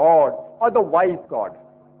wise Lord or the wise God.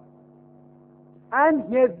 And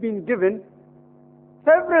he has been given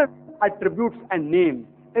several attributes and names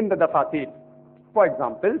in the Dasatir. For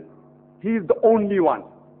example, he is the only one.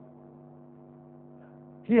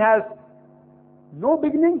 He has no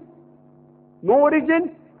beginning no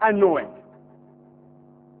origin and no end.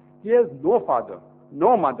 He has no father,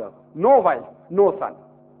 no mother, no wife, no son.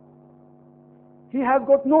 He has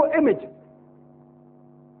got no image.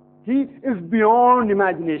 He is beyond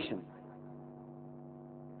imagination.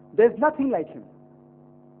 There's nothing like him.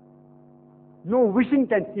 No vision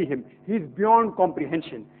can see him. He is beyond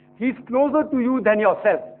comprehension. He is closer to you than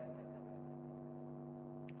yourself.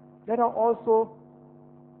 There are also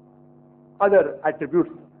other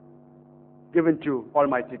attributes given to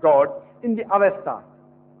Almighty God in the Avesta,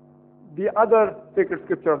 the other sacred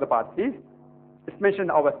scripture of the Parsis. It's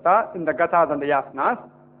mentioned Avesta in the Gathas and the Yasnas.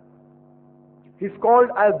 He's called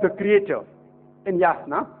as the creator in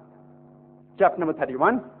Yasna, chapter number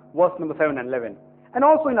 31, verse number 7 and 11. And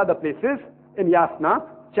also in other places, in Yasna,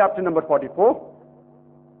 chapter number 44,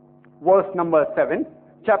 verse number 7,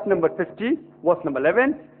 chapter number 50, verse number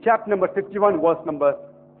 11, chapter number 51, verse number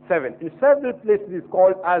 7. In several places he's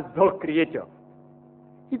called as the creator.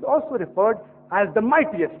 He's also referred as the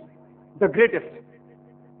mightiest, the greatest.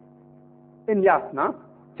 In Yasna,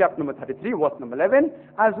 chapter number 33, verse number 11,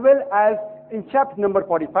 as well as in chapter number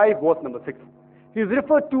 45, verse number 6. He is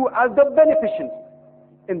referred to as the beneficent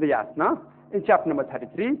in the Yasna, in chapter number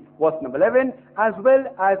 33, verse number 11, as well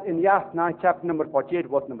as in Yasna, chapter number 48,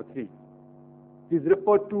 verse number 3. He is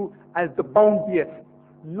referred to as the bounteous,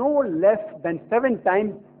 no less than 7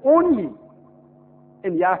 times only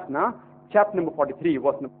in Yasna, chapter number 43,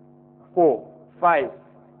 verse number 4, 5,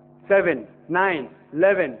 7, 9,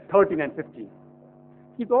 11, 13, and 15.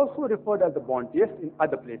 He is also referred as the bounteous in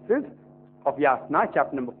other places of Yasna,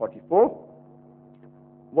 chapter number 44,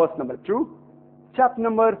 verse number 2, chapter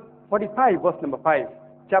number 45, verse number 5,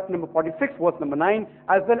 chapter number 46, verse number 9,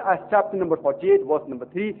 as well as chapter number 48, verse number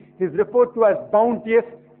 3. He is referred to as bounteous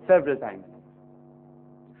several times.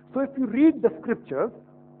 So if you read the scriptures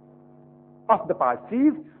of the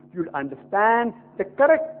Parsis, you'll understand the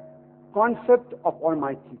correct concept of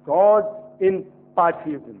Almighty God in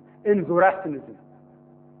Parsism, in Zoroastrianism.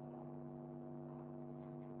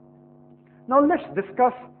 Now let's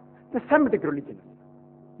discuss the Semitic religions.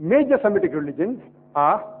 Major Semitic religions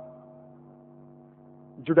are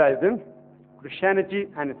Judaism, Christianity,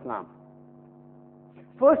 and Islam.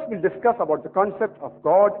 First, we'll discuss about the concept of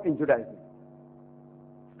God in Judaism.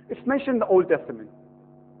 It's mentioned in the Old Testament.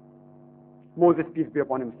 Moses, peace be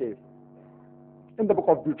upon him, says, in the book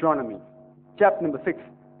of Deuteronomy, chapter number 6,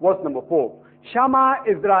 verse number 4, Shama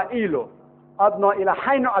Israelu, Adna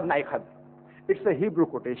Ilahainu Adna Ikhad. It's a Hebrew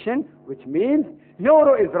quotation, which means, Hear,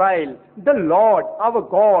 O Israel, the Lord, our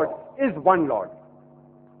God, is one Lord.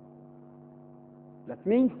 That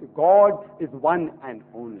means God is one and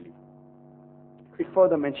only. It's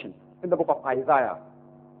further mentioned in the book of Isaiah,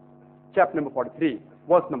 chapter number 43,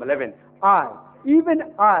 verse number 11. I,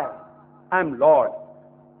 even I, am Lord,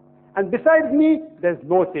 and besides me, there's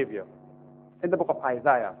no Savior. In the book of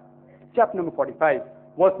Isaiah, chapter number 45,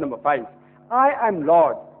 verse number 5. I am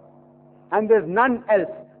Lord, and there's none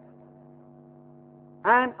else.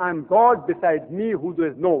 And I'm God besides me, who there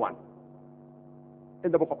is no one.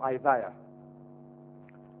 In the book of Isaiah,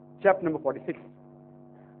 chapter number 46,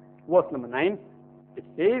 verse number 9, it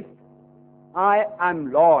says, I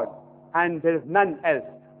am Lord, and there is none else.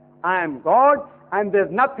 I am God, and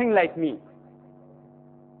there's nothing like me.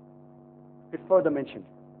 It's further mentioned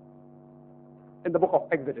in the book of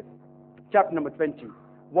Exodus, chapter number 20,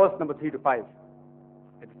 verse number 3 to 5.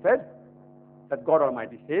 It is said that God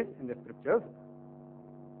Almighty says in the scriptures,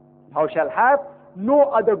 Thou shalt have no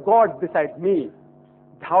other God besides me.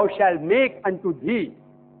 Thou shalt make unto thee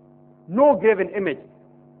no graven image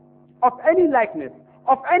of any likeness,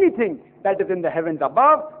 of anything that is in the heavens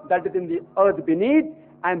above, that is in the earth beneath,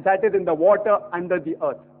 and that is in the water under the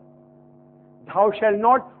earth. Thou shalt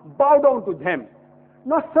not bow down to them,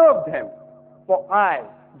 nor serve them, for I,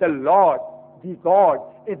 the Lord, the God,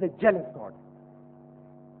 is a jealous God.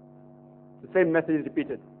 The same message is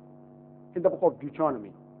repeated in the book of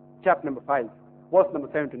Deuteronomy, chapter number 5, verse number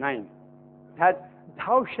 7 to 9, that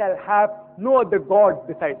thou shalt have no other God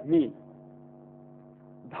besides me.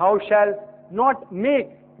 Thou shalt not make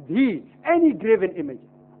thee any graven image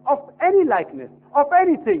of any likeness, of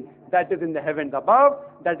anything that is in the heavens above,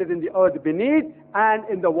 that is in the earth beneath, and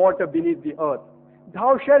in the water beneath the earth.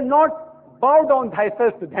 Thou shalt not bow down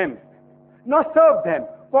thyself to them, nor serve them,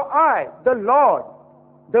 for I, the Lord,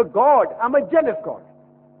 the God, am a jealous God.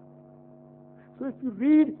 So if you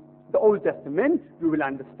read the Old Testament, you will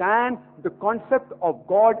understand the concept of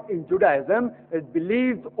God in Judaism. It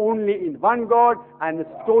believes only in one God and is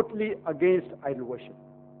totally against idol worship.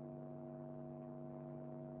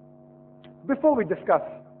 Before we discuss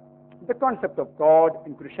the concept of God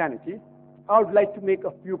in Christianity, I would like to make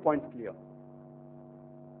a few points clear.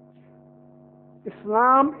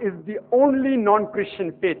 Islam is the only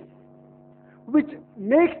non-Christian faith which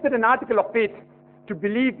makes it an article of faith to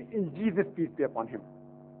believe in Jesus, peace be upon him.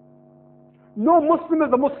 No Muslim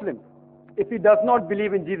is a Muslim if he does not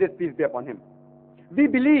believe in Jesus, peace be upon him. We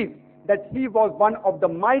believe that he was one of the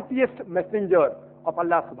mightiest messengers of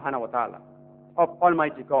Allah subhanahu wa ta'ala, of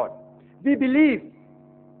Almighty God. We believe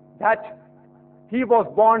that he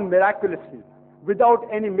was born miraculously, without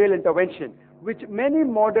any male intervention, which many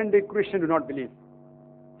modern day Christians do not believe.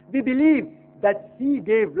 We believe that he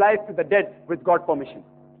gave life to the dead with God's permission.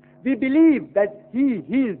 We believe that he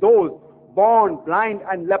healed those born blind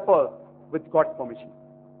and leper with God's permission.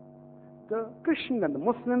 The Christians and the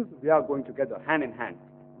Muslims, we are going together hand in hand,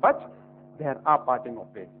 but there are parting of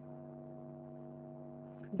ways.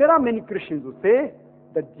 There are many Christians who say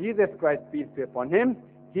that Jesus Christ, peace be upon him,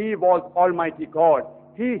 he was Almighty God.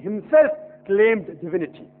 He himself claimed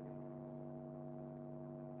divinity.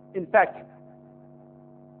 In fact,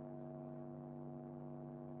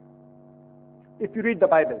 if you read the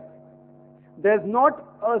Bible, there's not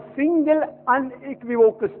a single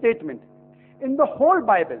unequivocal statement in the whole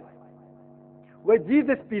Bible where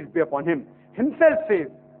Jesus, peace be upon him, himself says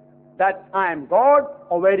that I am God,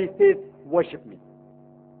 or where he says, worship me.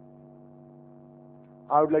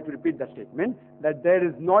 I would like to repeat that statement, that there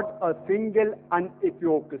is not a single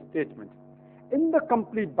unequivocal statement in the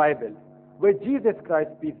complete Bible where Jesus Christ,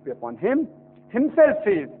 peace be upon him, himself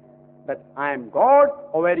says that I am God,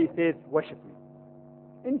 or where he says, worship me.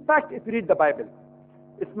 In fact, if you read the Bible,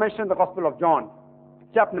 it's mentioned in the Gospel of John,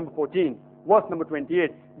 chapter number 14, verse number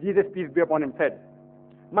 28, Jesus, peace be upon him, said,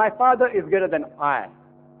 my Father is greater than I.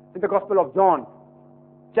 In the Gospel of John,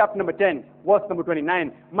 chapter number 10, verse number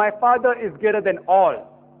 29, my Father is greater than all.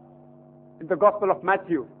 In the Gospel of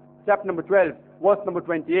Matthew, chapter number 12, verse number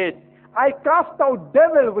 28, I cast out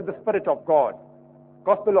devil with the Spirit of God.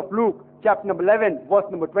 Gospel of Luke, chapter number 11, verse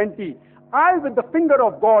number 20, I with the finger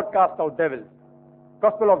of God cast out devils.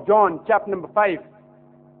 Gospel of John, chapter number 5,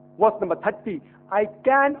 verse number 30, I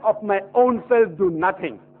can of my own self do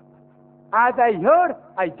nothing. As I hear,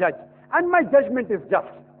 I judge, and my judgment is just,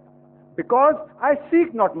 because I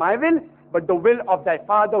seek not my will, but the will of thy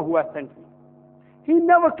Father who has sent me. He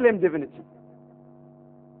never claimed divinity.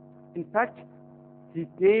 In fact, he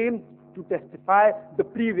came to testify the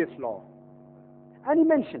previous law. And he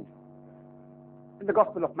mentioned in the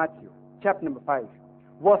Gospel of Matthew, chapter number 5,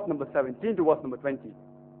 verse number 17 to verse number 20,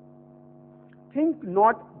 think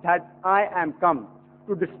not that I am come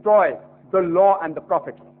to destroy the law and the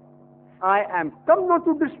prophets. I am come not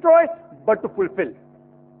to destroy, but to fulfill.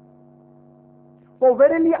 For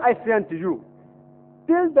verily I say unto you,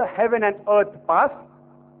 till the heaven and earth pass,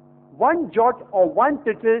 one jot or one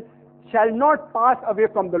tittle shall not pass away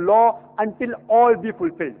from the law until all be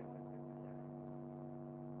fulfilled.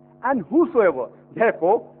 And whosoever,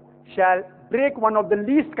 therefore, shall break one of the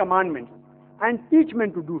least commandments and teach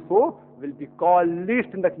men to do so, will be called least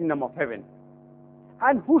in the kingdom of heaven.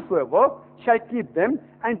 And whosoever shall keep them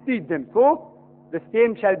and teach them so, the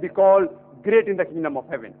same shall be called great in the kingdom of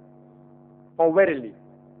heaven. For verily,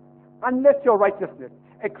 unless your righteousness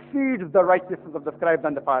exceeds the righteousness of the scribes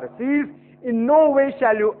and the Pharisees, in no way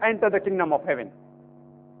shall you enter the kingdom of heaven.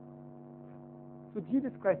 So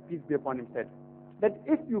Jesus Christ, peace be upon him, said that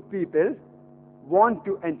if you people want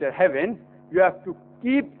to enter heaven, you have to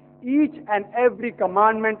keep each and every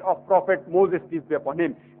commandment of Prophet Moses, peace be upon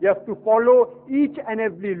him. You have to follow each and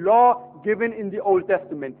every law given in the Old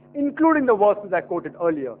Testament, including the verses I quoted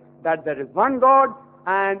earlier, that there is one God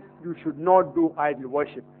and you should not do idol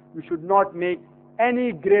worship. You should not make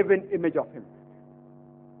any graven image of him.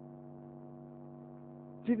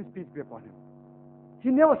 Jesus, peace be upon him, he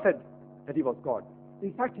never said that he was God.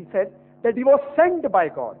 In fact, he said that he was sent by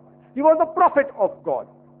God. He was a prophet of God.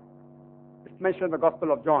 It's mentioned in the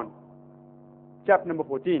Gospel of John, chapter number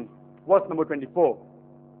 14, verse number 24.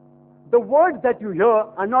 The words that you hear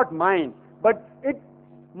are not mine, but it's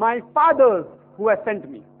my Father's who has sent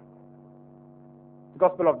me.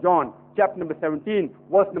 Gospel of John, chapter number 17,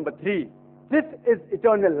 verse number 3. This is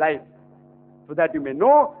eternal life, so that you may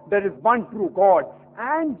know there is one true God,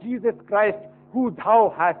 and Jesus Christ, who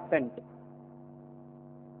thou hast sent.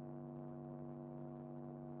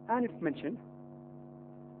 And it's mentioned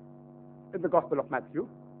in the Gospel of Matthew,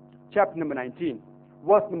 chapter number 19,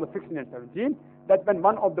 verse number 16 and 17, that when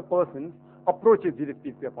one of the persons approaches Jesus,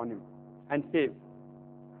 peace be upon him, and says,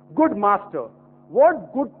 Good Master,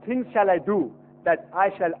 what good things shall I do that I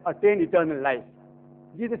shall attain eternal life?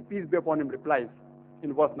 Jesus, peace be upon him, replies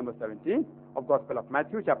in verse number 17 of Gospel of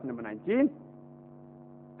Matthew, chapter number 19,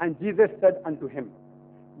 and Jesus said unto him,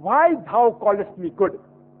 Why thou callest me good?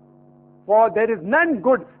 For there is none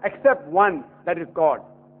good except one, that is God.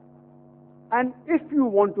 And if you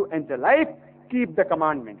want to enter life, keep the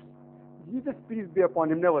commandments. Jesus, peace be upon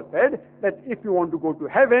him, never said that if you want to go to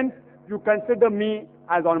heaven, you consider me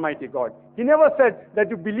as Almighty God. He never said that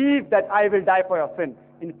you believe that I will die for your sin.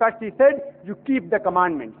 In fact, he said, you keep the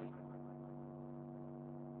commandments.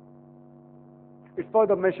 It's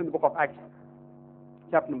further mentioned in the book of Acts,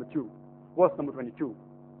 chapter number 2, verse number 22.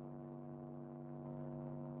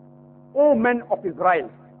 O men of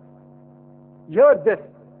Israel, hear this.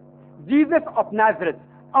 Jesus of Nazareth,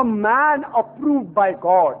 a man approved by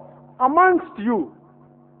God amongst you,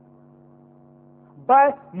 by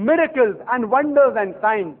miracles and wonders and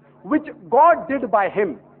signs which God did by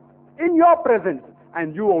him in your presence,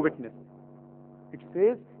 and you are witness. It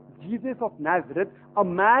says, Jesus of Nazareth, a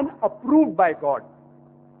man approved by God,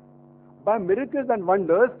 by miracles and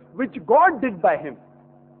wonders which God did by him.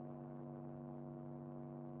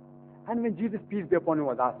 And when Jesus, peace be upon him,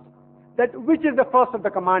 was asked that which is the first of the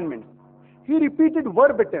commandments, he repeated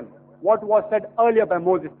verbatim what was said earlier by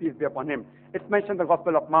Moses, peace be upon him. It's mentioned in the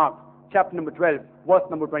Gospel of Mark, chapter number 12, verse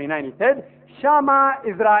number 29. He said, Shama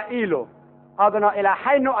Israelo, Adonai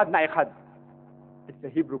Eloheinu Adonai Echad. It's a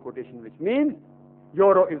Hebrew quotation which means,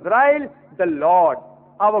 Hear, O Israel, the Lord,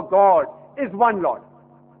 our God, is one Lord.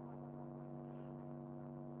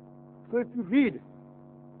 So if you read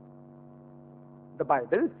the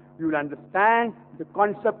Bible, you will understand the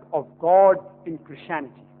concept of God in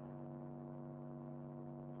Christianity.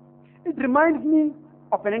 It reminds me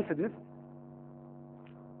of an incident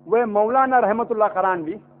where Maulana Rahmatullah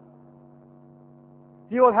Karanvi,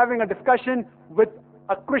 he was having a discussion with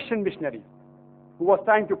a Christian missionary who was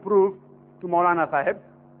trying to prove to Maulana Sahib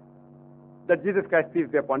that Jesus Christ, peace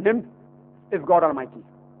be upon him, is God Almighty,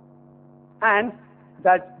 and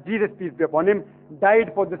that Jesus, peace be upon him,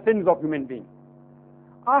 died for the sins of human beings.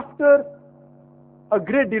 After a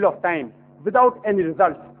great deal of time, without any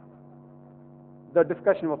results, the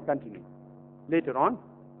discussion was continuing. Later on,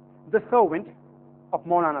 the servant of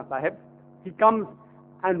Maulana Sahib, he comes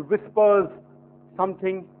and whispers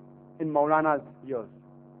something in Maulana's ears.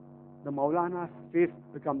 The Maulana's face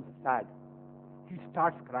becomes sad. He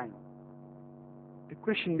starts crying. The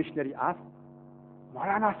Christian missionary asks,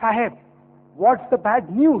 Maulana Sahib, what's the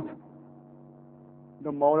bad news?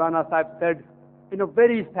 The Maulana Sahib said in a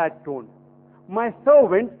very sad tone, my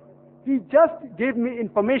servant, he just gave me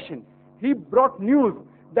information. He brought news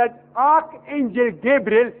that Archangel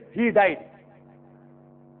Gabriel, he died.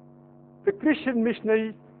 The Christian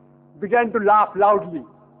missionary began to laugh loudly.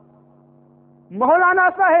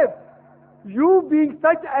 Maulana Sahib, you being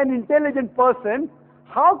such an intelligent person,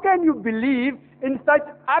 how can you believe in such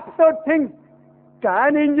absurd things?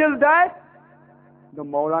 Can angels die? The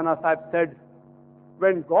Maulana Sahib said,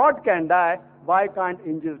 when God can die, why can't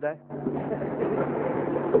angels die?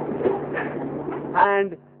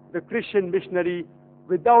 And the Christian missionary,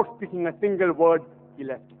 without speaking a single word, he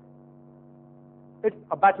left. It's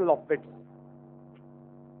a battle of wits.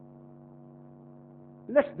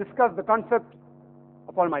 Let's discuss the concept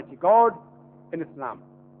of Almighty God in Islam.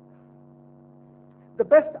 The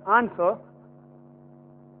best answer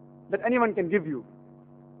that anyone can give you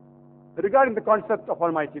regarding the concept of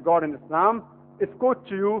Almighty God in Islam is quote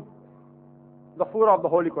to you the surah of the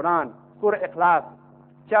Holy Quran, Surah Ikhlas,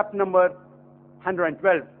 chapter number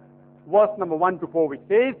 112, verse number 1 to 4, which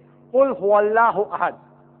says, Qul huwallahu ahad.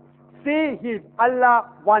 Say he is Allah,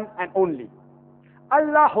 one and only.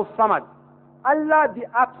 Allahu samad. Allah the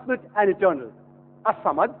absolute and eternal.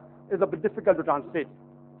 As-samad is a bit difficult to translate.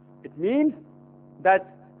 It means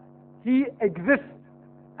that he exists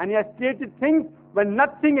and he has created things when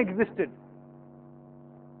nothing existed.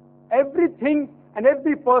 Everything and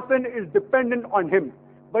every person is dependent on him,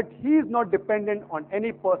 but he is not dependent on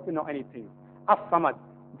any person or anything. As-samad,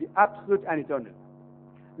 the absolute and eternal.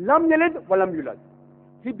 Lam yalid wa lam yulad.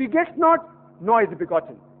 He begets not, nor is he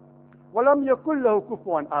begotten. Wa lam yakul lahu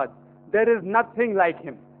kufuwan ahad. There is nothing like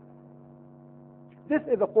him. This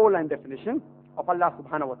is a four-line definition of Allah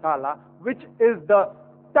subhanahu wa ta'ala, which is the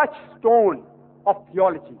touchstone of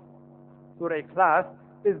theology. Surah Ikhlas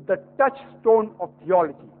is the touchstone of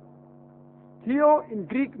theology. Theo in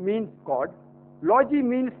Greek means God. Logy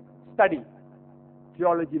means study.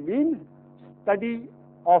 Theology means study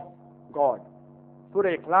of God.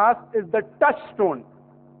 Surah Ikhlas is the touchstone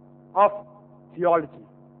of theology.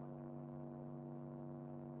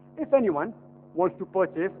 If anyone wants to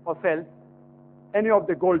purchase or sell any of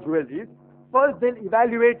the gold jewelries, first they'll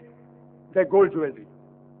evaluate their gold jewelry.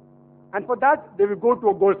 And for that, they will go to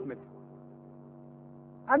a goldsmith.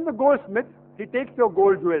 And the goldsmith, he takes your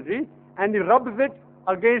gold jewelry and he rubs it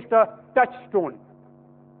against a touchstone.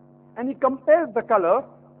 and he compares the color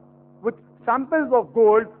with samples of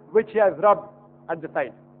gold which he has rubbed at the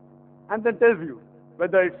side, and then tells you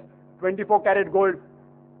whether it's 24 karat gold,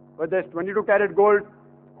 whether it's 22 karat gold,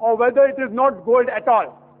 or whether it is not gold at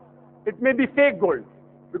all. It may be fake gold,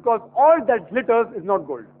 because all that glitters is not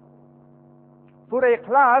gold. Surah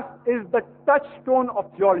Ikhlas is the touchstone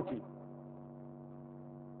of theology.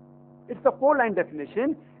 It's a 4-line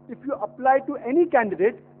definition. If you apply to any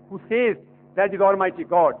candidate who says that is Almighty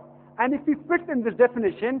God, and if he fits in this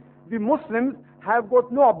definition, we Muslims have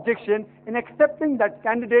got no objection in accepting that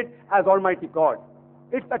candidate as Almighty God.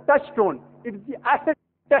 It's a touchstone. It's the acid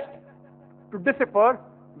test to decipher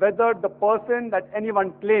whether the person that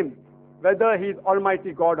anyone claims, whether he is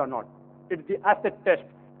Almighty God or not. It's the acid test.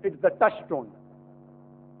 It's the touchstone.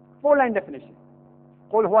 4-line definition.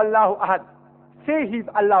 Qul huwallahu ahad. Say he is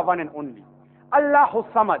Allah one and only. Allahu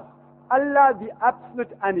samad. Allah the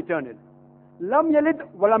absolute and eternal. Lam yalid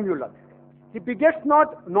walam yulad. He begets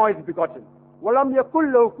not, nor is begotten. Walam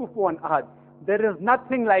yakul lahu kufuwan ahad. There is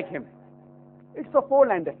nothing like him. It's a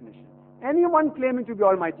 4-line definition. Anyone claiming to be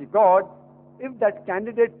Almighty God, if that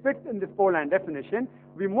candidate fits in this 4-line definition,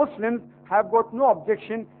 we Muslims have got no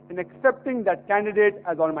objection in accepting that candidate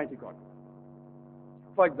as Almighty God.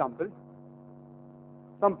 For example,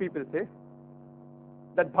 some people say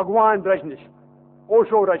that Bhagwan Rajnish,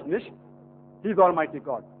 Osho Rajnish, he is Almighty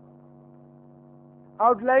God. I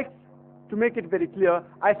would like to make it very clear.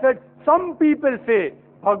 I said some people say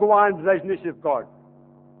Bhagwan Rajnish is God.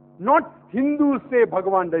 Not Hindus say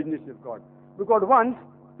Bhagwan Rajnish is God. Because once,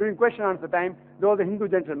 during question and answer time, there was a Hindu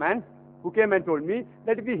gentleman who came and told me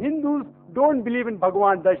that we Hindus don't believe in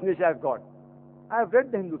Bhagwan Rajnish as God. I have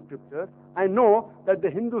read the Hindu scriptures. I know that the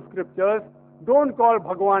Hindu scriptures don't call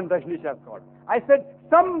Bhagwan Rajnish as God. I said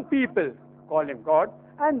some people call him God,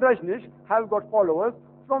 and Rajnish have got followers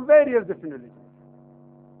from various different religions.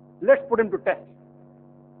 Let's put him to test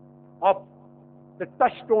of the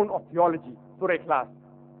touchstone of theology, Surah Ikhlas.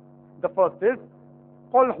 The first is,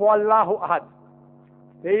 Qul huwallahu ahad.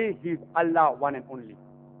 Say he is Allah one and only.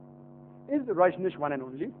 Is Rajnish one and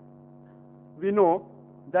only? We know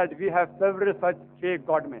that we have several such fake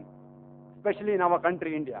godmen, especially in our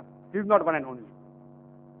country, India. He is not one and only.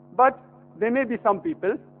 But there may be some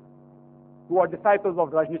people who are disciples of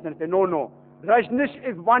Rajnish and say, no, Rajnish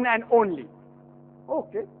is one and only.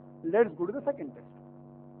 Okay, let's go to the second test.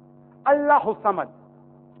 Allahu Samad.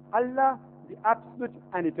 Allah, the absolute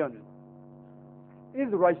and eternal. Is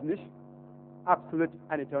Rajnish absolute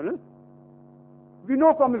and eternal? We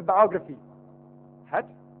know from his biography that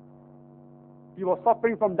he was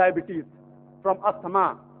suffering from diabetes, from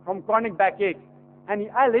asthma, from chronic backache, and he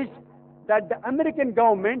alleged that the American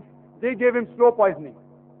government, they gave him slow poisoning.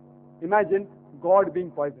 Imagine God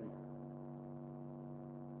being poisoned.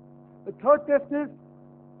 The third test is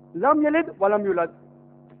Lam yalid walam yulad.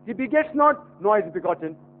 He begets not, nor is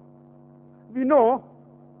begotten. We know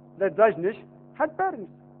that Rajnish had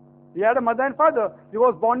parents. He had a mother and father. He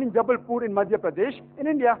was born in Jabalpur in Madhya Pradesh in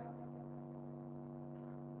India.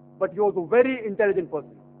 But he was a very intelligent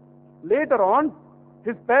person. Later on,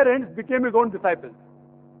 his parents became his own disciples.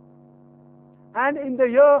 And in the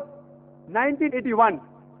year 1981,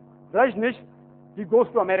 Rajnish, he goes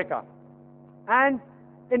to America. And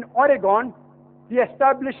in Oregon, he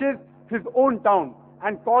establishes his own town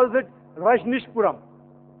and calls it Rajnishpuram.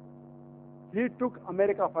 He took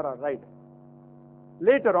America for a ride.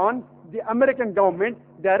 Later on, the American government,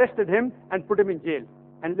 they arrested him and put him in jail.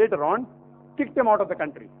 And later on, kicked him out of the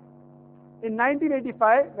country. In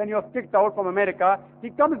 1985, when he was kicked out from America, he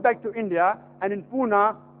comes back to India, and in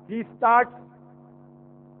Pune, he starts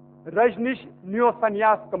Rajnish Neo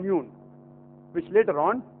Sannyas Commune, which later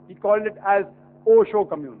on, he called it as Osho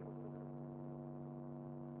Commune.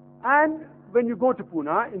 And when you go to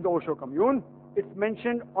Pune, in the Osho Commune, it's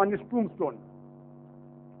mentioned on his tombstone.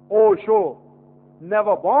 Osho,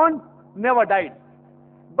 never born, never died,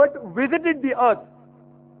 but visited the earth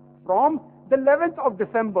from the 11th of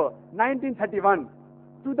December 1931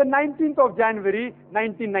 to the 19th of January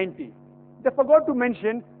 1990. They forgot to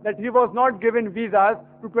mention that he was not given visas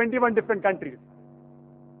to 21 different countries.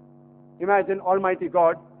 Imagine Almighty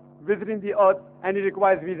God visiting the earth and he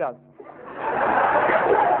requires visas.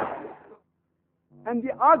 And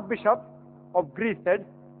the Archbishop of Greece said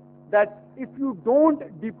that if you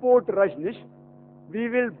don't deport Rajnish, we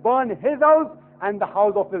will burn his house and the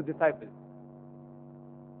house of his disciples.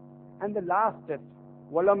 And the last test,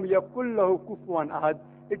 وَلَمْ يَكُلْ لَهُ كُفُوًا أَحَدٌ.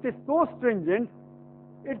 It is so stringent,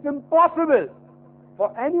 it's impossible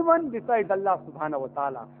for anyone besides Allah subhanahu wa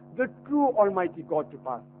ta'ala, the true Almighty God, to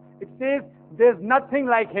pass. It says there's nothing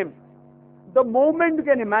like him. The moment you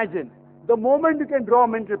can imagine The moment you can draw a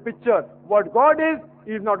mental picture what God is,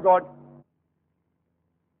 He is not God.